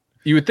 lost.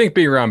 You would think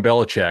being around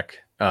Belichick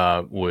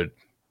would,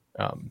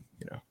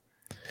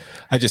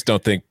 I just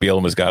don't think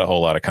Bielema's got a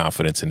whole lot of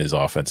confidence in his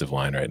offensive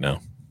line right now.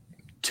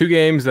 2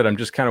 games that I'm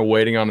just kind of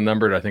waiting on a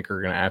number that I think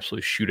are going to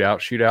absolutely shoot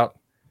out.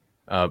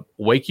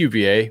 Wake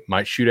UVA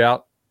might shoot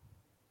out.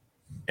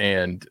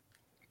 And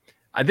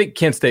I think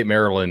Kent State,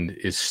 Maryland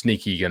is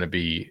sneaky going to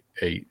be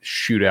a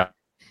shootout.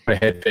 My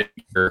head fit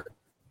here.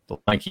 The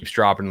line keeps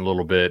dropping a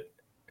little bit.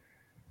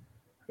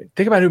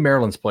 Think about who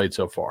Maryland's played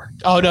so far.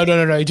 Oh,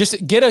 no.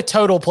 Just get a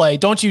total play.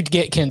 Don't you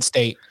get Kent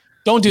State.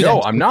 Don't do that.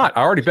 No, I'm not.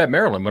 I already bet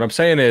Maryland. What I'm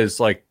saying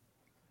is,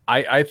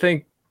 I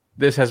think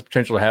this has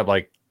potential to have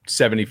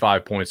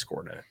 75 points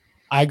scored in it.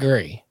 I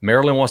agree.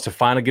 Maryland wants to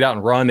finally get out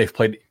and run. They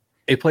played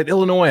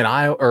Illinois and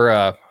Iowa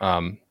or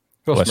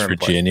West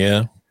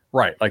Virginia.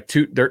 Right.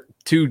 Two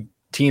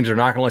teams are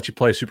not going to let you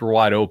play super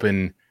wide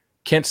open.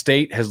 Kent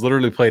State has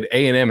literally played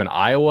A&M and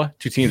Iowa,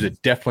 2 teams that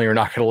definitely are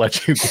not going to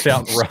let you get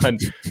out and run.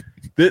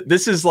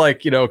 This is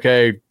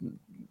okay,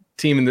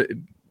 team in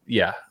the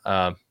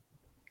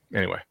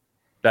anyway,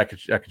 that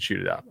could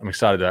shoot it out. I'm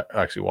excited to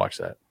actually watch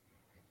that.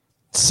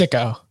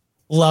 Sicko.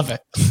 Love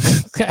it.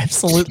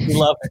 Absolutely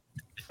love it.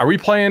 Are we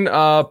playing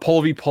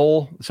poll v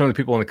poll? Some of the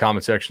people in the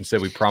comment section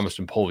said we promised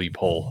them poll v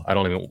poll. I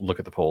don't even look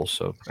at the polls,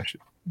 so I should.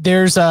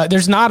 There's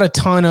not a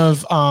ton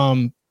of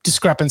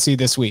discrepancy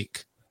this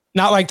week.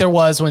 Not like there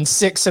was when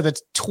 6 of the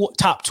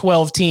top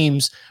 12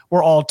 teams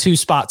were all 2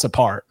 spots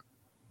apart.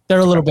 They're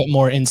a little bit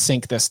more in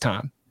sync this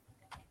time.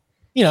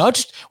 We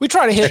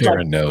try to hit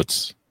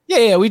notes.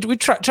 Yeah. We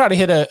try to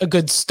hit a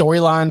good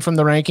storyline from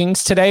the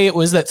rankings. Today it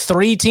was that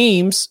 3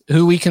 teams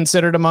who we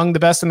considered among the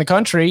best in the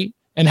country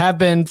and have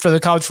been for the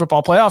college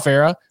football playoff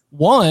era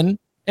won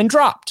and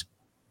dropped.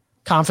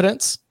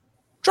 Confidence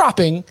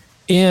dropping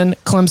in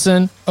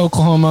Clemson,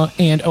 Oklahoma,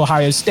 and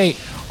Ohio State.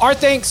 Our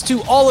thanks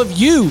to all of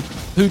you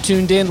who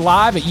tuned in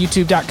live at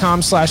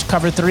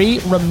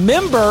youtube.com/cover3.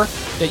 Remember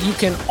that you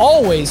can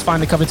always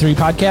find the Cover 3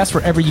 podcast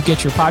wherever you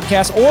get your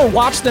podcasts or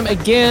watch them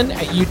again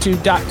at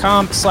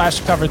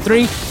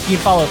youtube.com/cover3. You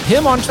can follow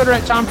him on Twitter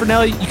at Tom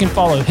Fornelli. You can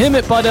follow him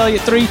at Bud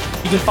Elliott 3. You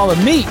can follow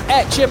me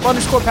at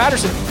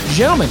Chip_Patterson.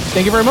 Gentlemen,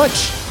 thank you very much.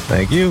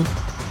 Thank you.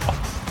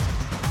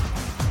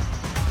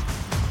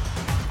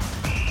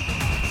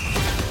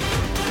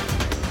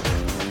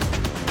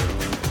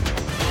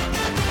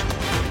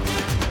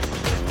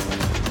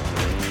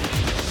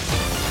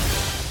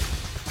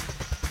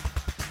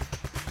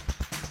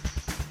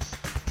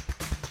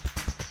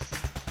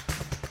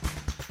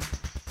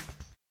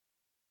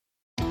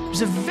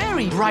 was a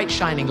very bright,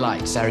 shining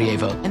light,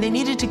 Sarajevo, and they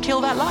needed to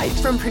kill that light.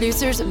 From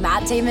producers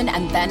Matt Damon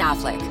and Ben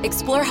Affleck,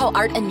 explore how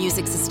art and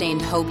music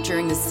sustained hope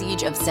during the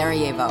siege of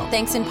Sarajevo,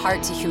 thanks in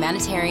part to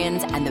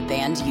humanitarians and the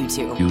band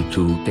U2.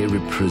 U2, they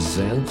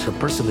represent a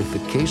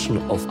personification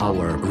of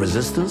our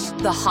resistance.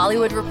 The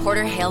Hollywood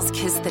Reporter hails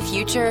Kiss the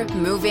Future,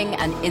 moving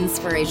and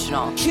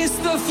inspirational. Kiss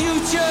the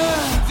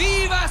future!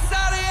 Viva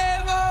Sarajevo!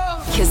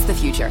 Kiss the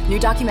Future. New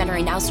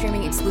documentary now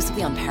streaming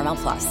exclusively on Paramount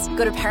Plus.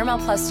 Go to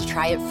Paramount Plus to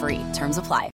try it free. Terms apply.